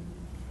Benedictine?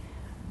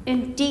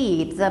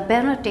 Indeed, the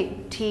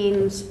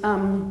Benedictines,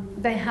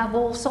 they have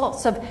all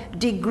sorts of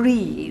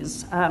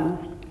degrees.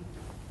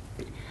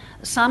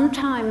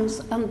 Sometimes,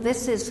 and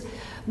this is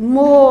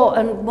more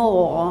and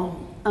more,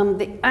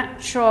 the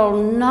actual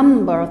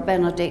number of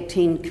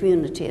Benedictine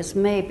communities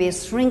may be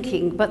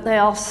shrinking, but they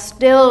are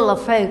still a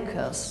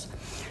focus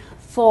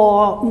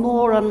for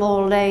more and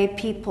more lay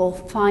people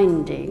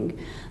finding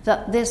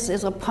that this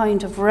is a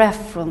point of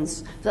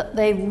reference that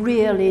they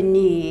really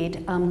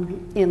need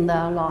in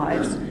their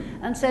lives.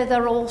 And so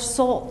there are all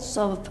sorts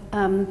of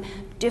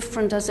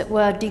different, as it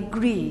were,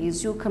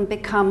 degrees. You can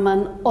become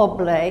an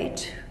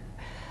oblate,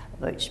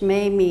 which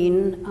may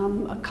mean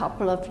a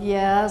couple of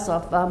years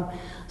of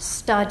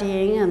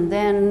studying, and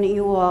then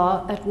you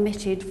are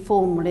admitted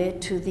formally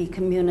to the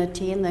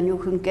community, and then you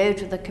can go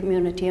to the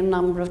community a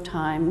number of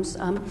times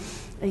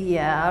a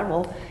year,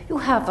 or you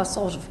have a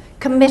sort of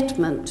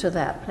commitment to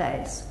that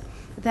place.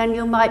 Then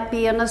you might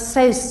be an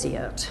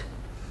associate,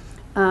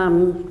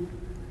 and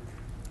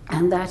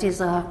that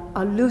is a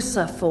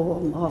looser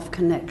form of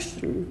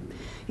connection.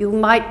 You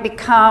might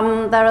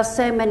become, there's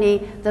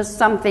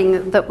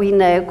something that we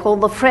know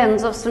called the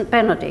Friends of St.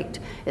 Benedict.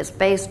 It's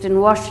based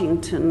in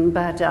Washington,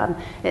 but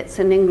it's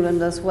in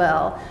England as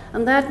well.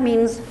 And that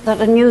means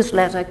that a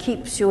newsletter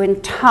keeps you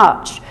in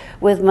touch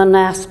with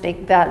monastic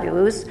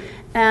values,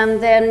 and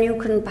then you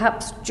can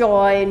perhaps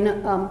join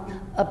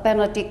a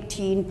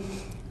Benedictine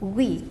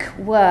week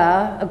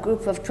where a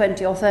group of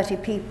 20 or 30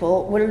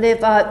 people will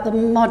live out the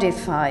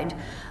modified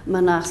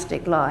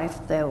monastic life.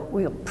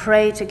 We'll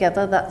pray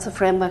together, that's the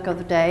framework of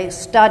the day,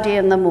 study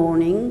in the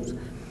mornings,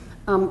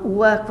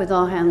 work with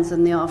our hands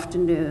in the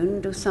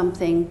afternoon, do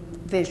something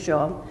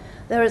visual.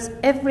 There is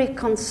every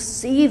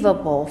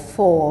conceivable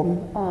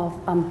form of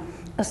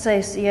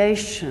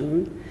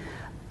association,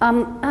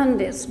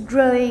 and it's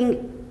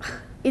growing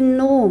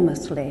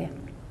enormously.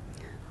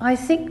 I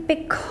think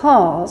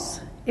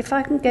because, if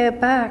I can go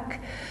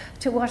back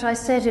to what I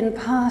said in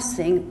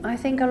passing, I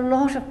think a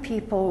lot of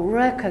people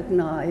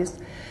recognize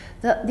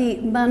that the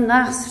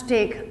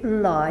monastic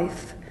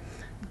life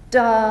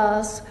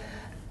does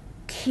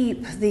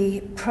keep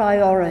the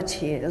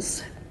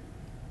priorities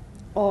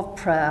of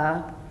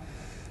prayer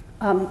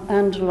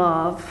and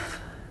love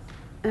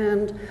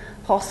and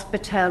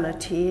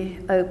hospitality,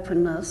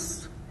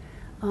 openness,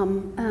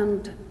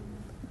 and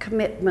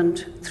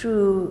commitment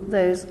through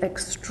those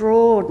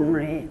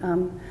extraordinary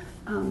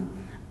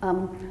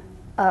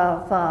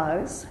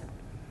vows.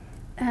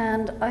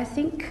 And I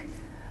think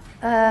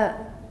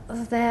that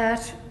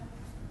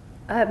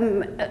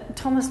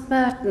Thomas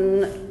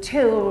Merton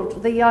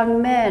told the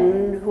young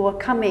men who are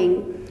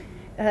coming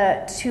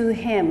to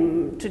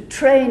him to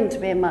train to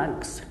be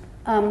monks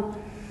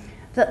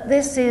that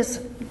this is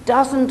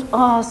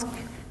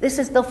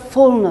the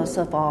fullness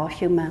of our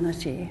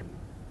humanity.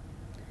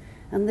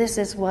 And this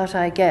is what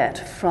I get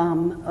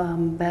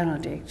from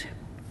Benedict.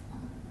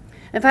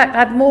 In fact,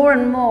 I've more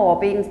and more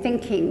been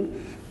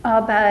thinking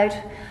about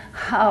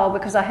how,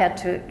 because I had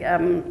to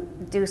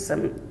do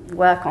some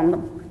work on the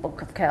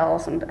Book of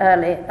Kells and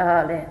early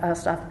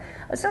stuff,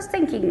 I was just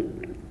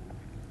thinking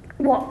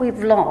what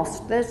we've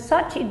lost. There's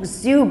such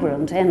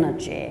exuberant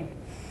energy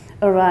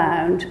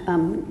around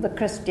the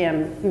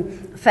Christian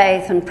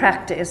faith and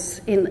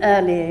practice in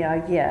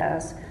earlier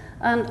years.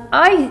 And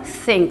I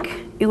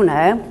think,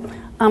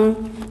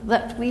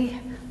 that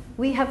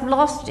we have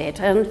lost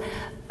it. And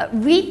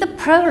read the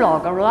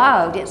prologue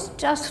aloud. It's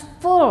just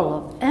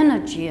full of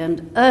energy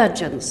and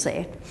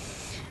urgency.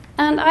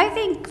 And I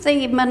think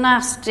the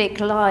monastic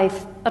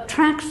life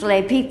attracts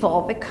lay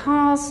people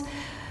because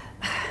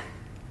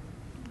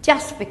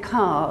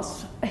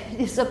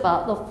it's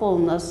about the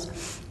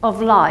fullness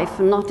of life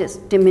and not its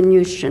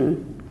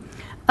diminution.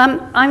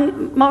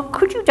 Mark,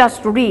 could you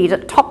just read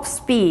at top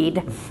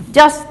speed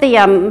just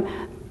the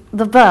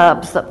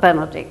verbs that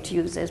Benedict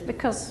uses?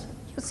 Because,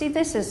 you see,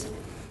 this is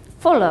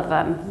full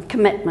of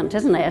commitment,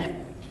 isn't it?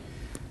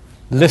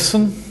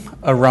 Listen,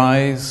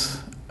 arise,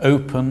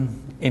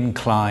 open,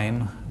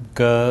 incline,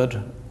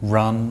 gird,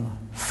 run,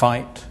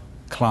 fight,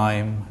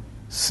 climb,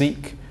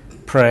 seek,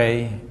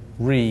 pray,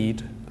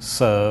 read,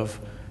 serve,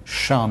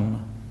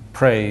 shun,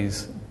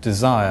 praise,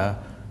 desire,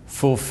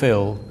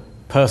 fulfill,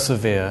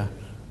 persevere,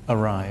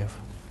 arrive.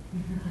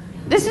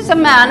 This is a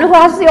man who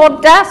has the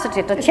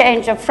audacity to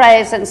change a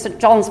phrase in St.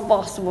 John's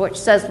Gospel which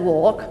says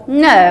walk.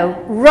 No,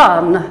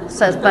 run,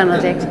 says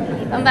Benedict.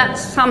 And that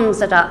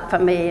sums it up for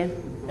me.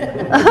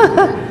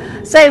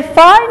 So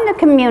find a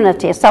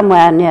community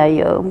somewhere near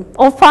you,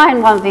 or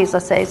find one of these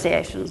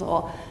associations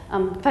or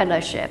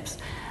fellowships,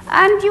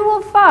 and you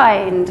will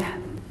find,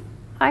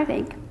 I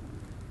think,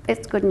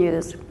 it's good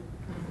news.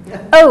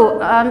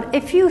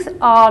 If you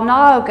are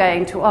now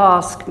going to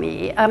ask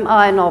me, am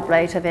I an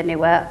oblate of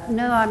anywhere?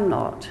 No, I'm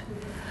not.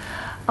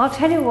 I'll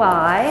tell you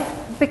why.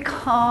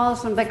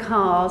 Because,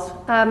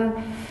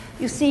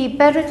 you see,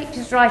 Benedict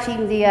is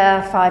writing the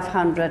year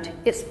 500.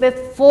 It's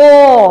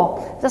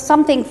before, there's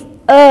something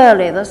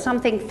early, there's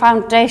something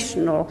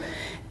foundational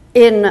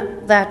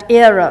in that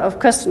era of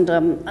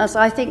Christendom, as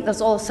I think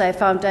there's also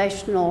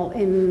foundational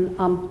in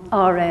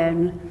our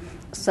own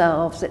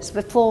selves. It's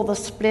before the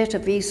split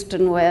of East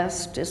and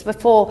West. It's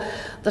before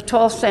the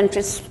 12th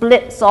century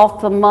splits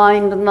off the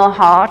mind and the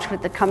heart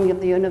with the coming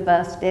of the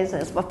universities.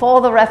 It's before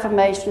the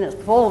Reformation. It's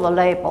before the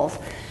labels.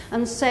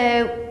 And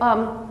so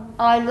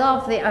I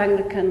love the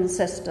Anglican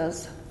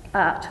sisters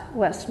at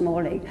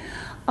Westmorley.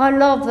 I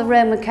love the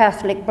Roman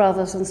Catholic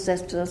brothers and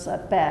sisters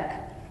at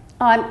Beck.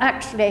 I'm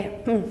actually,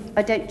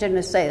 I don't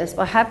generally say this,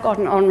 but I have got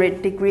an honorary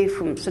degree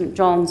from St.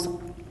 John's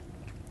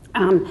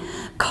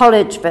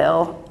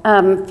Collegeville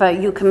for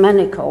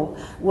ecumenical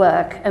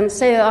work, and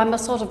so I'm a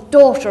sort of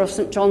daughter of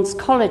St. John's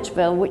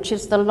Collegeville, which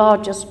is the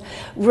largest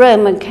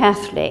Roman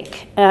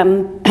Catholic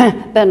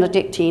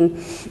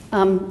Benedictine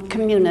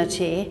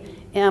community,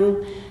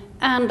 and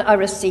I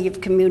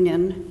received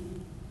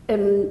communion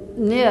in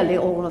nearly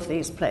all of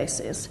these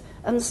places.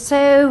 And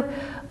so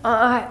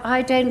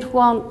I don't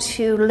want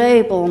to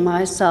label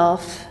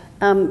myself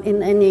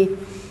in any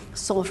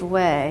sort of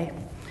way.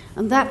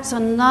 And that's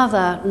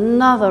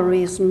another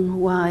reason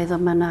why the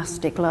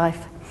monastic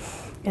life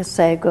is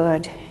so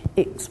good.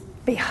 It's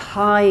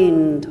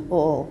behind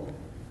or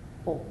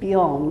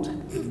beyond.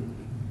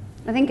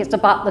 I think it's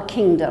about the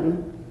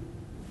kingdom.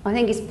 I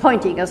think it's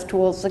pointing us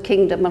towards the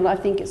kingdom, and I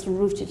think it's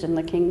rooted in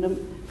the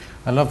kingdom.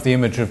 I love the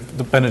image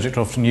that Benedict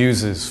often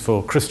uses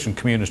for Christian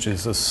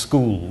communities as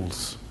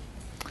schools.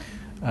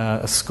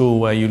 A school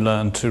where you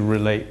learn to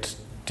relate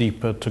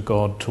deeper to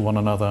God, to one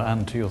another,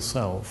 and to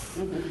yourself.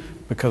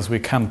 Because we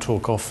can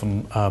talk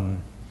often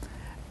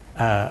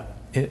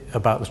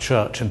about the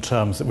church in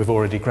terms that we've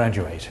already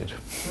graduated.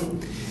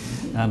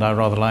 And I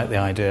rather like the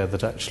idea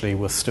that actually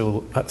we're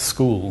still at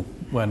school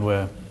when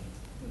we're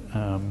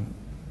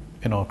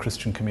in our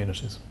Christian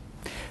communities.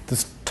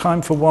 There's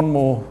time for one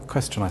more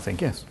question, I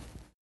think. Yes?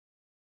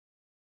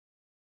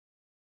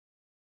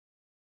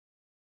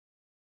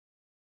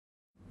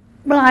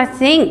 Well, I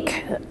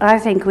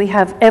think we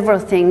have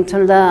everything to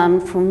learn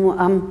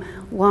from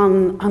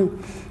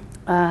one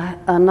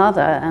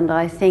another, and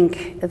I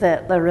think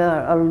that there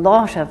are a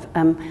lot of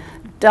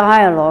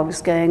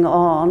dialogues going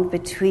on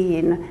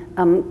between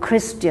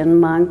Christian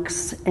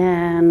monks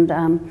and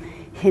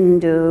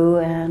Hindu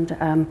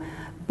and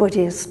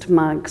Buddhist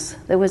monks.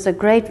 There was a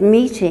great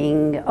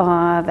meeting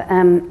of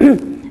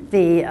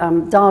the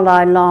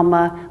Dalai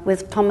Lama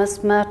with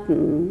Thomas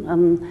Merton,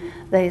 and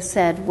they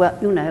said, well,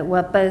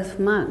 we're both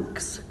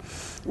monks.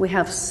 We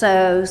have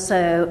so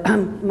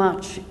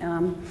much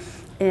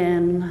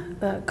in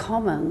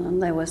common,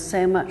 and there was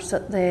so much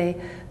that they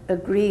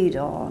agreed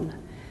on.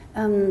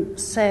 And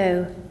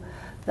so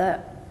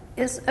there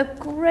is a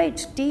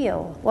great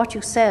deal. What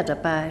you said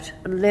about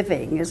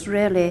living is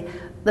really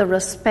the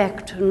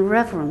respect and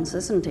reverence,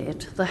 isn't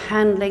it? The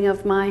handling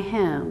of my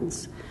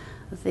hands,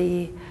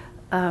 the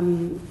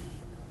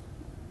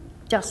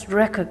just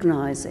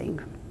recognizing,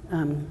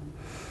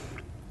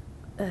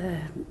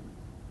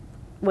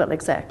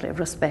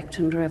 respect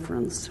and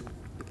reverence.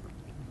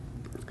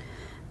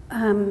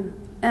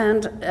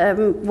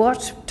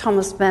 What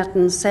Thomas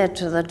Merton said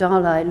to the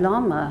Dalai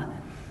Lama,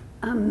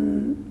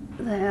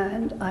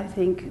 and I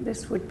think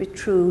this would be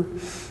true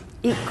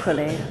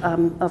equally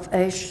of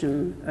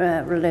Asian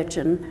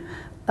religion,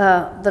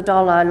 the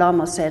Dalai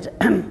Lama said,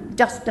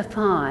 just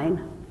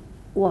define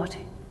what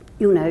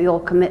your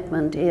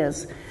commitment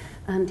is.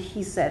 And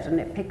he said, and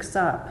it picks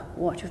up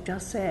what you've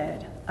just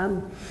said,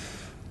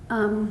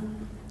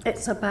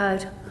 it's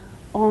about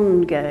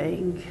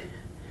ongoing,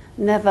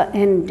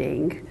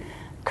 never-ending,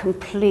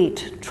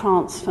 complete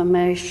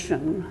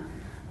transformation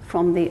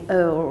from the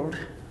old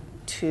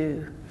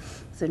to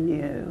the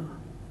new.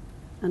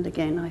 And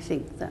again, I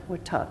think that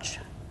would touch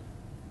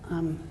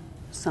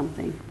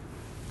something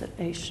that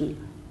Asian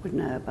would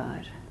know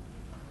about.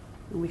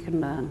 And we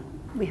can learn.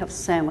 We have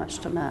so much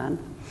to learn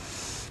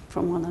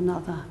from one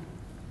another.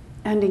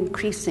 And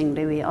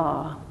increasingly we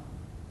are.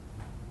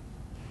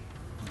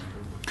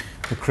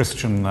 The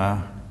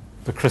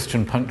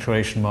Christian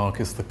punctuation mark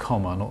is the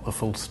comma, not the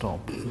full stop.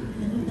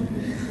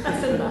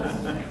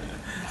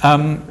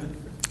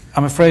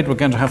 I'm afraid we're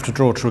going to have to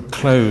draw to a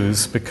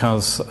close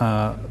because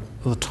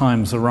the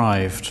time's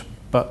arrived.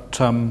 But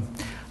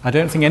I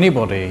don't think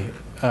anybody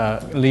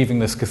leaving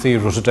this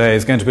cathedral today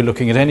is going to be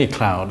looking at any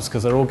clouds,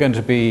 because they're all going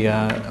to be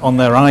on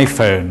their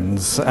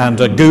iPhones and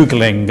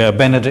Googling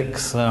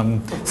Benedict's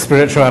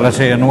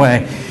spirituality and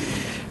way.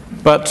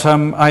 But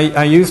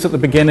I used at the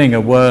beginning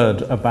a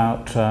word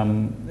about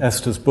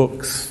Esther's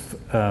books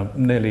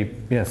nearly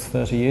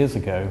 30 years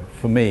ago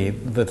for me,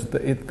 that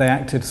they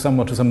acted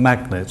somewhat as a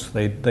magnet.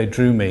 They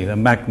drew me, a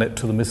magnet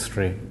to the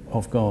mystery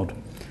of God.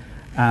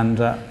 And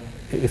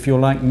if you're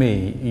like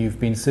me, you've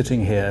been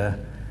sitting here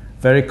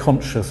very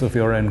conscious of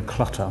your own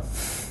clutter,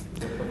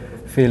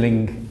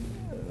 feeling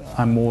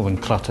I'm more than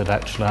cluttered,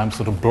 actually, I'm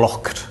sort of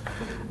blocked.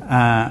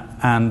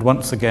 And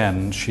once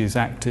again, she's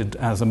acted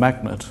as a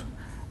magnet,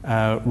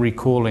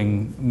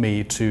 recalling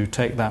me to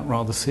take that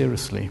rather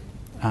seriously,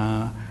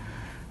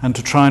 and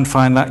to try and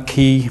find that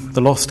key,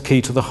 the lost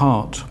key to the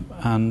heart.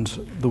 And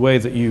the way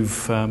that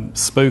you've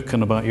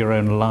spoken about your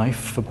own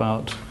life,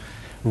 about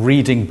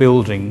reading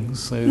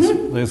buildings,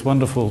 those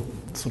wonderful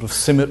sort of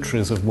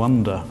symmetries of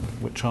wonder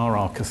which are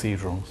our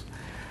cathedrals.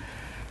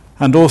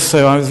 And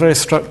also I was very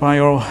struck by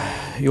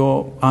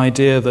your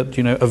idea that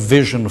a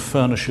vision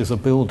furnishes a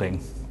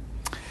building,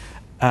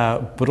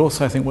 but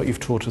also I think what you've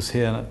taught us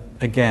here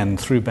again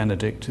through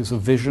Benedict is a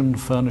vision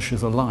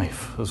furnishes a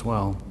life as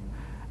well.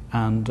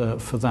 And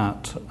for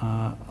that,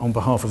 on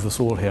behalf of us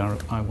all here,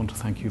 I want to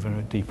thank you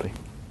very deeply.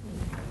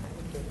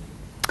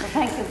 Well,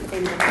 thank you for the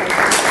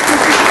invitation.